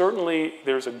 Certainly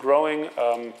there's a growing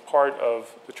part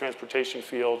of the transportation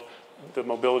field, the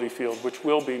mobility field, which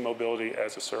will be mobility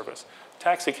as a service.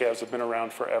 Taxi cabs have been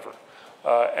around forever.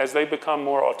 As they become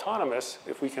more autonomous,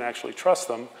 if we can actually trust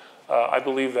them, I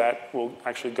believe that will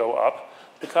actually go up,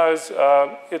 because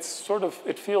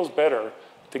it feels better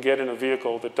to get in a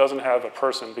vehicle that doesn't have a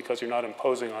person, because you're not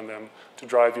imposing on them to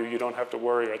drive you. You don't have to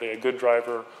worry, are they a good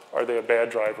driver? Are they a bad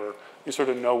driver? You sort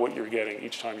of know what you're getting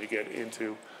each time you get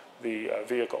into the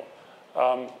vehicle.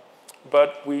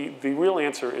 But the real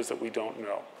answer is that we don't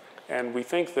know. And we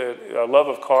think that love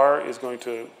of car is going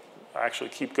to actually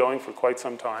keep going for quite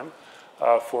some time,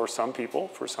 for some people,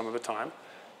 for some of the time.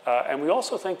 And we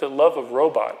also think that love of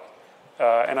robot,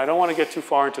 and I don't want to get too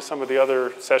far into some of the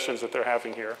other sessions that they're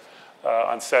having here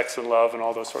on sex and love and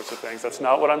all those sorts of things. That's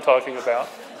not what I'm talking about,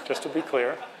 just to be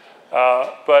clear.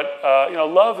 But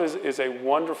love is a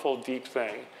wonderful, deep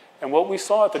thing. And what we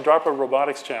saw at the DARPA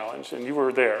Robotics Challenge, and you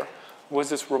were there,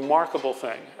 was this remarkable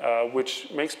thing,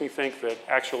 which makes me think that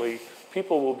actually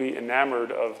people will be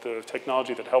enamored of the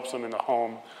technology that helps them in the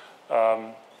home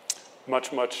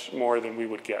much, much more than we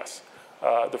would guess.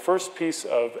 The first piece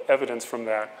of evidence from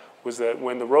that was that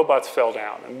when the robots fell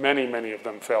down, and many, many of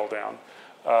them fell down,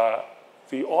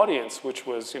 the audience, which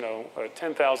was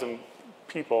 10,000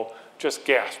 people, just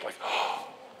gasped, like, oh,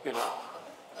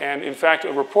 And in fact,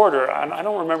 a reporter, and I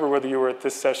don't remember whether you were at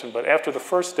this session, but after the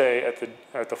first day at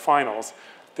the finals,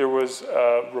 there was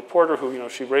a reporter who,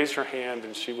 she raised her hand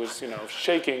and she was,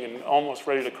 shaking and almost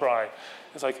ready to cry.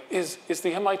 It's like, is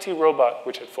the MIT robot,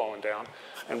 which had fallen down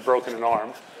and broken an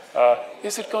arm,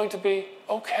 is it going to be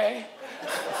okay?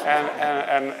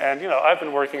 And I've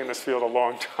been working in this field a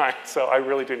long time, so I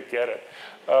really didn't get it.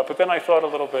 But then I thought a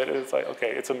little bit, it's like,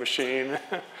 okay, it's a machine.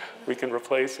 We can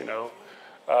replace, and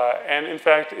in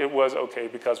fact, it was okay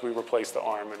because we replaced the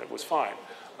arm and it was fine.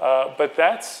 But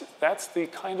that's the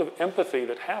kind of empathy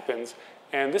that happens,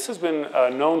 and this has been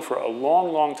known for a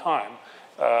long, long time.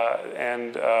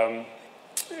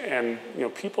 And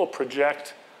people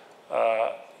project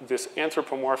this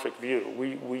anthropomorphic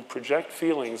view. We project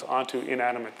feelings onto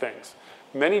inanimate things.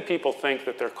 Many people think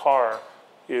that their car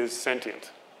is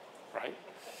sentient, right?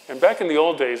 And back in the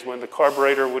old days when the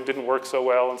carburetor didn't work so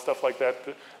well and stuff like that,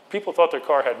 people thought their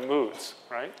car had moods,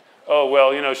 right? Oh,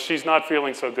 well, she's not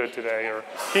feeling so good today, or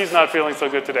he's not feeling so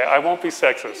good today. I won't be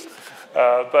sexist.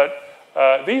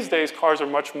 But these days, cars are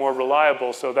much more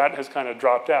reliable, so that has kind of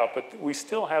dropped out. But we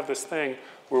still have this thing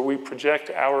where we project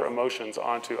our emotions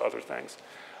onto other things.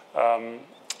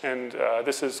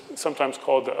 This is sometimes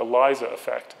called the ELIZA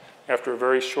effect, after a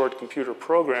very short computer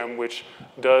program which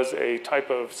does a type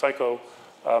of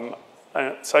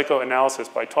psychoanalysis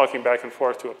by talking back and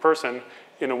forth to a person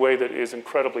in a way that is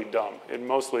incredibly dumb. It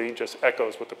mostly just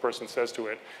echoes what the person says to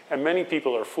it. And many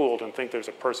people are fooled and think there's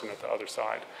a person at the other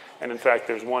side. And in fact,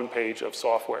 there's one page of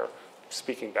software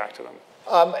speaking back to them.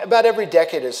 About every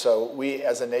decade or so, we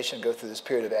as a nation go through this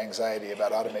period of anxiety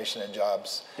about automation and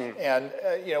jobs. And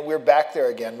we're back there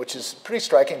again, which is pretty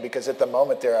striking because at the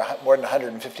moment there are more than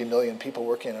 150 million people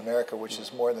working in America, which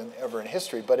is more than ever in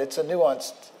history. But it's a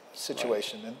nuanced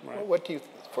situation. And what do you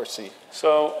foresee?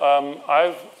 So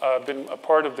I've been a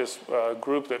part of this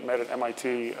group that met at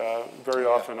MIT very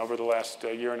often over the last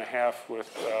year and a half with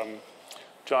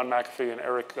John McAfee and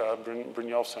Eric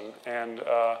Brynjolfsson.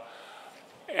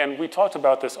 And we talked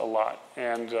about this a lot.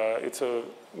 And it's a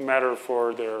matter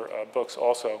for their books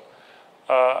also.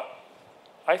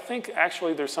 I think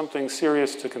actually there's something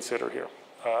serious to consider here.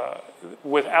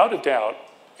 Without a doubt,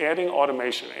 adding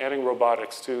automation, adding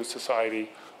robotics to society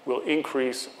will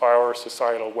increase our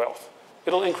societal wealth.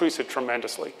 It'll increase it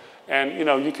tremendously. And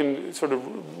you can sort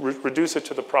of reduce it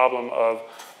to the problem of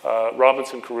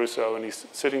Robinson Crusoe, and he's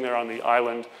sitting there on the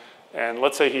island, and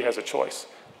let's say he has a choice.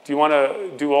 Do you want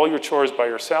to do all your chores by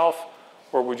yourself,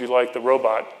 or would you like the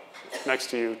robot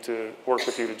next to you to work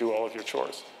with you to do all of your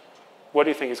chores? What do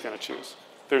you think he's going to choose?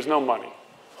 There's no money.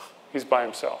 He's by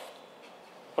himself.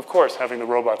 Of course, having the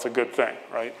robot's a good thing,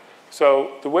 right?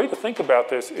 So the way to think about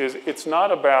this is it's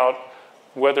not about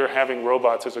whether having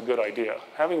robots is a good idea.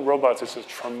 Having robots is a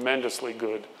tremendously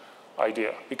good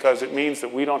idea because it means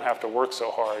that we don't have to work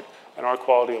so hard and our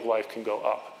quality of life can go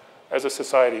up. As a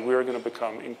society, we are going to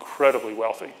become incredibly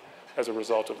wealthy as a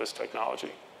result of this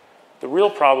technology. The real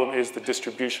problem is the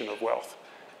distribution of wealth.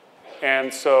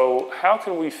 And so how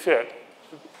can we fit?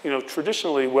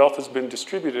 Traditionally, wealth has been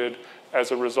distributed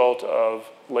as a result of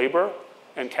labor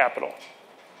and capital.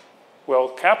 Well,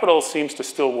 capital seems to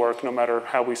still work no matter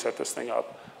how we set this thing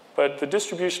up. But the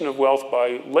distribution of wealth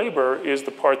by labor is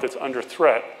the part that's under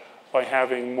threat by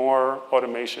having more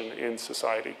automation in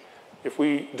society. If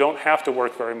we don't have to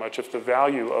work very much, if the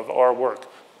value of our work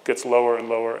gets lower and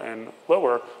lower and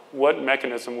lower, what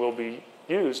mechanism will be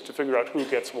used to figure out who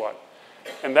gets what?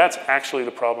 And that's actually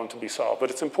the problem to be solved. But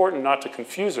it's important not to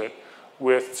confuse it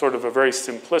with sort of a very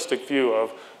simplistic view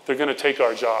of they're going to take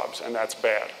our jobs and that's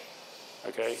bad.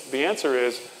 Okay? The answer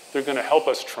is they're going to help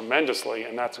us tremendously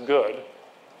and that's good.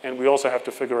 And we also have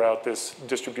to figure out this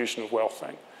distribution of wealth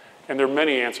thing. And there are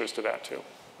many answers to that too.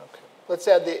 Okay. Let's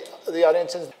add the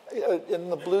audience in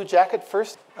the blue jacket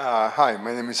first. Hi,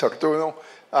 my name is Arturo.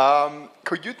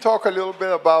 Could you talk a little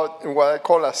bit about what I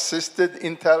call assisted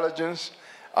intelligence?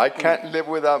 I can't live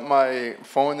without my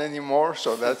phone anymore,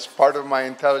 so that's part of my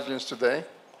intelligence today.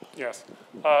 Yes,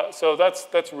 so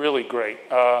that's really great.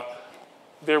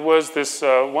 There was this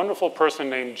wonderful person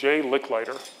named Jay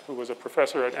Licklider, who was a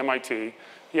professor at MIT.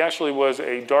 He actually was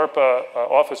a DARPA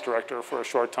office director for a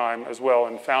short time as well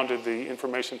and founded the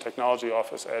Information Technology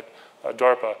Office at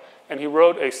DARPA. And he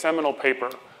wrote a seminal paper,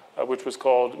 which was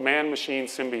called Man-Machine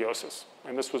Symbiosis.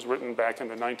 And this was written back in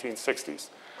the 1960s.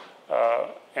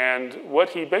 And what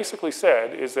he basically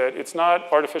said is that it's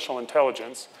not artificial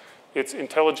intelligence, it's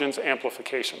intelligence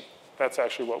amplification. That's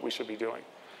actually what we should be doing.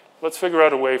 Let's figure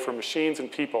out a way for machines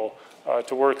and people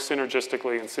to work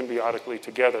synergistically and symbiotically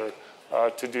together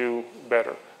to do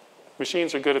better.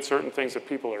 Machines are good at certain things that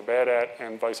people are bad at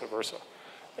and vice versa.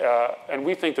 And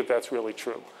we think that that's really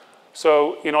true.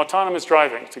 So in autonomous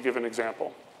driving, to give an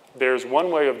example, there's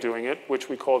one way of doing it, which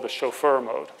we call the chauffeur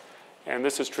mode. And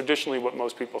this is traditionally what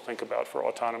most people think about for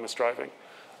autonomous driving.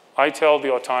 I tell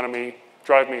the autonomy,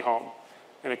 drive me home,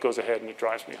 and it goes ahead and it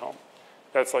drives me home.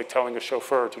 That's like telling a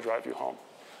chauffeur to drive you home.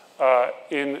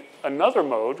 In another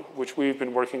mode, which we've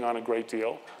been working on a great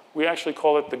deal, we actually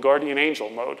call it the guardian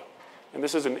angel mode. And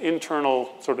this is an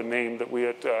internal sort of name that we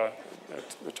at the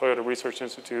Toyota Research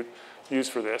Institute use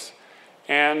for this.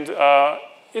 And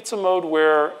it's a mode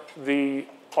where the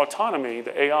autonomy,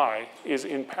 the AI, is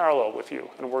in parallel with you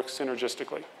and works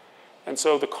synergistically. And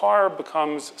so the car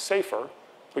becomes safer,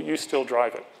 but you still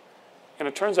drive it. And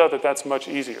it turns out that that's much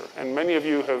easier. And many of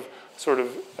you have sort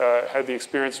of had the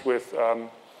experience with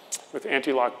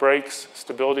anti-lock brakes,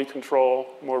 stability control,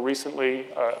 more recently,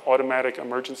 automatic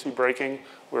emergency braking,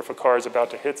 where if a car is about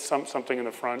to hit something in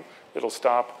the front, it'll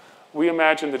stop. We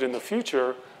imagine that in the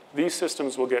future, these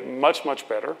systems will get much, much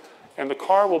better, and the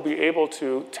car will be able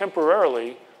to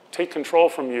temporarily take control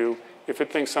from you if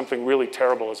it thinks something really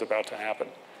terrible is about to happen,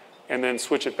 and then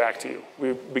switch it back to you.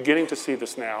 We're beginning to see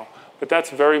this now, but that's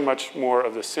very much more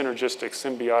of the synergistic,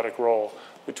 symbiotic role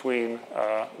between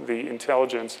the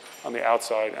intelligence on the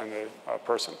outside and the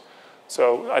person.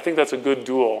 So I think that's a good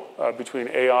duel between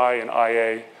AI and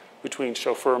IA, between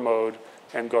chauffeur mode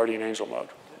and guardian angel mode.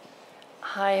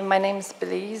 Hi, my name is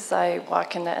Belize. I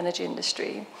work in the energy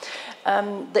industry.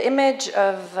 The image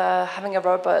of having a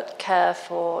robot care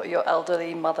for your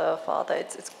elderly mother or father,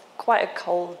 it's quite a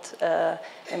cold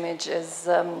image.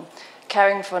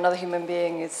 Caring for another human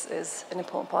being is an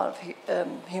important part of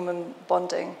human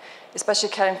bonding, especially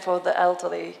caring for the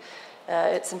elderly.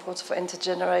 it's important for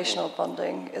intergenerational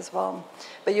bonding as well.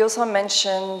 But you also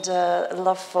mentioned a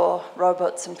love for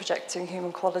robots and projecting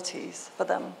human qualities for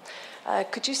them.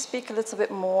 Could you speak a little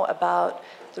bit more about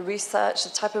the research, the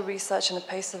type of research and the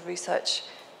pace of research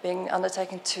being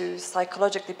undertaken to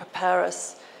psychologically prepare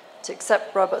us to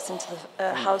accept robots into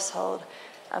the household,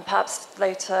 and perhaps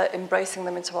later embracing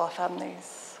them into our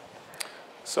families?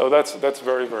 So that's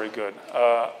very, very good.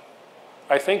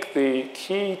 I think the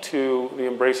key to the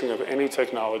embracing of any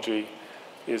technology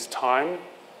is time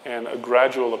and a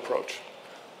gradual approach.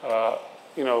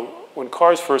 You know, when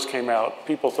cars first came out,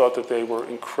 people thought that they were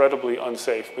incredibly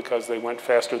unsafe because they went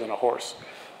faster than a horse.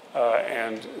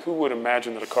 And who would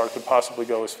imagine that a car could possibly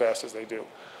go as fast as they do?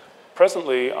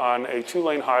 Presently, on a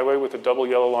 2-lane highway with a double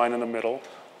yellow line in the middle,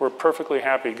 we're perfectly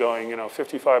happy going, you know,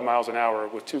 55 miles an hour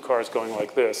with 2 cars going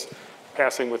like this,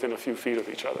 passing within a few feet of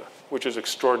each other, which is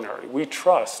extraordinary. We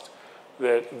trust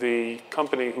that the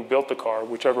company who built the car,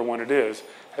 whichever one it is,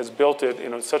 has built it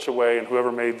in such a way, and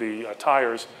whoever made the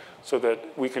tires, so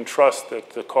that we can trust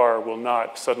that the car will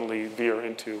not suddenly veer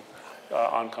into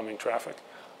oncoming traffic.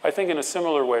 I think in a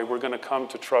similar way, we're going to come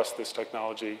to trust this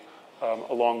technology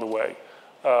along the way.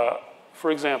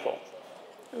 For example,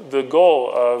 the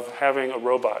goal of having a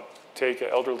robot take an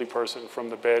elderly person from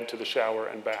the bed to the shower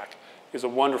and back is a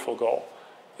wonderful goal.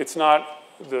 It's not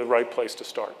the right place to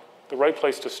start. The right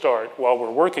place to start, while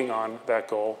we're working on that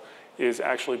goal, is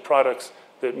actually products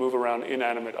that move around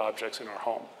inanimate objects in our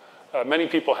home. Many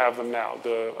people have them now.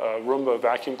 The Roomba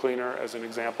vacuum cleaner, as an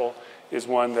example, is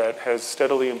one that has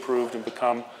steadily improved and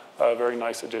become a very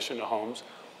nice addition to homes.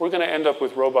 We're going to end up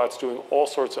with robots doing all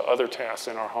sorts of other tasks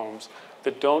in our homes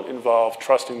that don't involve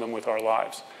trusting them with our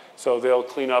lives. So they'll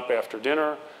clean up after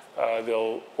dinner,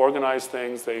 they'll organize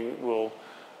things, they will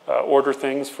order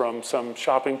things from some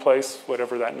shopping place,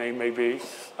 whatever that name may be,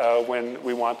 when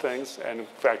we want things. And in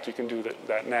fact, you can do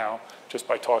that now just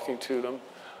by talking to them.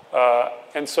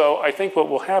 And so I think what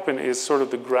will happen is sort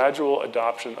of the gradual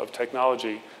adoption of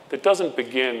technology that doesn't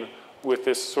begin with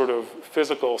this sort of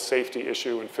physical safety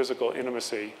issue and physical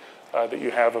intimacy that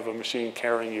you have of a machine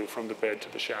carrying you from the bed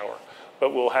to the shower.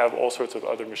 But we'll have all sorts of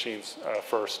other machines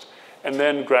first. And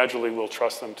then gradually we'll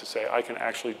trust them to say, I can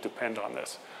actually depend on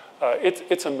this.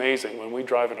 It's amazing when we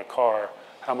drive in a car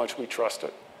how much we trust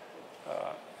it.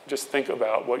 Just think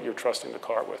about what you're trusting the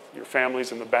car with. Your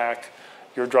family's in the back,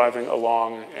 you're driving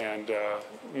along, and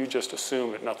you just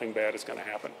assume that nothing bad is going to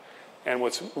happen. And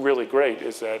what's really great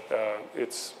is that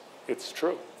it's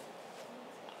true.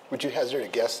 Would you hazard a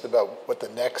guess about what the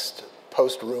next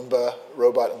post-Roomba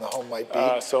robot in the home might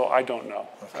be? So I don't know,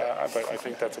 but I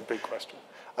think that's a big question.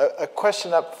 A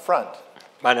question up front.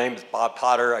 My name is Bob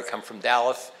Potter. I come from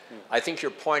Dallas. I think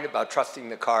your point about trusting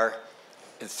the car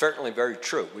is certainly very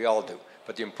true. We all do.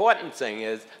 But the important thing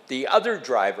is the other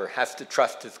driver has to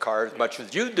trust his car as much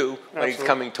as you do when he's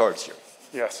coming towards you.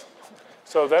 Yes.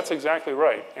 So that's exactly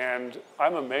right. And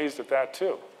I'm amazed at that,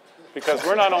 too. Because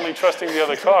we're not only trusting the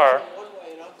other car,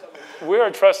 we are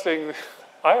trusting,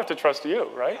 I have to trust you,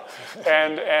 right?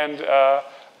 And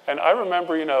I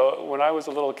remember, you know, when I was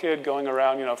a little kid going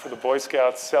around, you know, for the Boy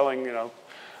Scouts selling, you know,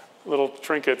 little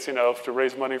trinkets, you know, to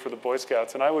raise money for the Boy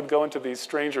Scouts. And I would go into these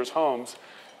strangers' homes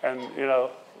and, you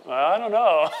know, I don't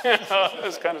know, you know,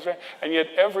 it's kind of strange. And yet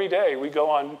every day we go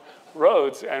on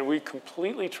roads and we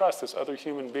completely trust this other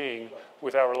human being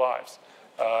with our lives.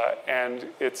 And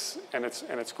it's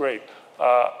great.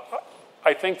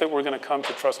 I think that we're going to come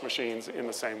to trust machines in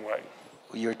the same way.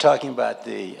 You were talking about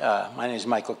the, my name is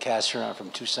Michael Kasser, I'm from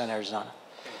Tucson, Arizona.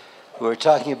 We were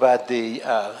talking about the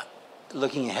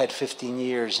looking ahead 15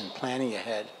 years and planning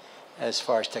ahead as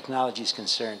far as technology is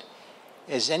concerned.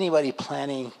 Is anybody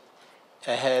planning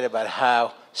ahead about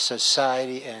how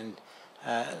society and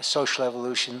social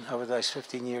evolution over the next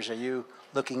 15 years, are you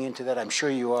looking into that? I'm sure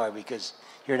you are, because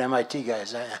you're an MIT guy,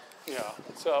 as I am. Yeah,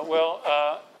 so,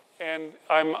 well, and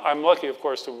I'm lucky, of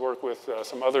course, to work with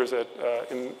some others at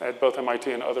both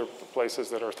MIT and other places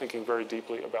that are thinking very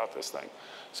deeply about this thing.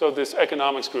 So this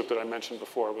economics group that I mentioned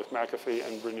before with McAfee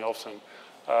and Brynjolfsson,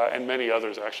 and many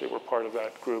others actually were part of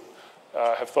that group,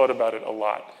 have thought about it a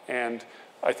lot. And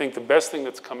I think the best thing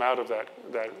that's come out of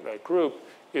that group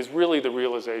is really the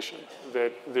realization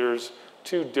that there's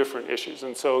two different issues.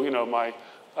 And so, you know,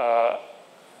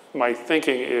 my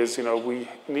thinking is, you know, we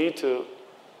need to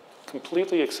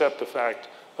completely accept the fact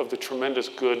of the tremendous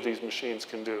good these machines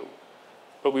can do.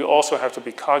 But we also have to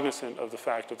be cognizant of the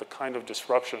fact of the kind of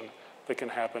disruption that can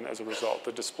happen as a result,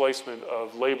 the displacement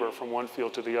of labor from one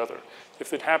field to the other.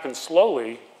 If it happens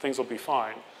slowly, things will be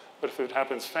fine. But if it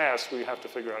happens fast, we have to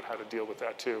figure out how to deal with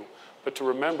that too. But to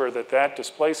remember that that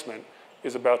displacement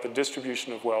is about the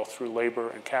distribution of wealth through labor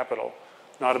and capital,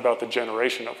 not about the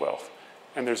generation of wealth.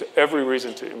 And there's every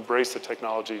reason to embrace the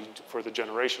technology for the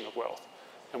generation of wealth.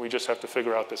 And we just have to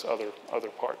figure out this other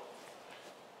part.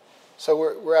 So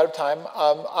we're out of time.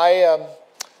 I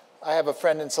have a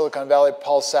friend in Silicon Valley,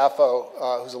 Paul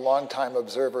Saffo, who's a longtime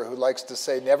observer, who likes to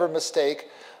say, never mistake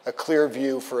a clear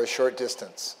view for a short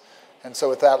distance. And so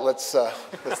with that, let's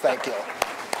thank Gill.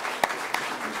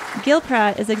 Gill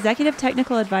Pratt is Executive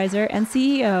Technical Advisor and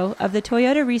CEO of the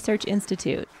Toyota Research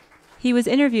Institute. He was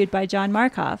interviewed by John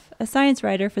Markoff, a science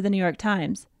writer for the New York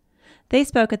Times. They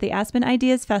spoke at the Aspen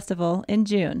Ideas Festival in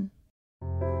June.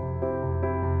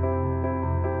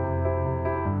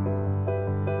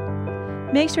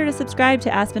 Make sure to subscribe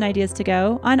to Aspen Ideas to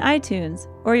Go on iTunes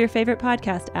or your favorite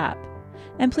podcast app.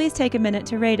 And please take a minute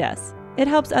to rate us. It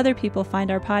helps other people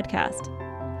find our podcast.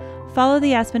 Follow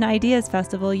the Aspen Ideas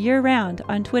Festival year-round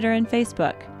on Twitter and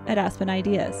Facebook at Aspen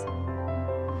Ideas.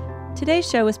 Today's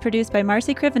show was produced by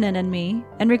Marcy Krivonen and me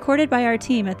and recorded by our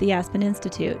team at the Aspen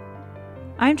Institute.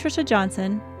 I'm Trisha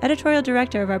Johnson, Editorial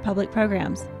Director of our public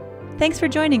programs. Thanks for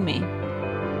joining me.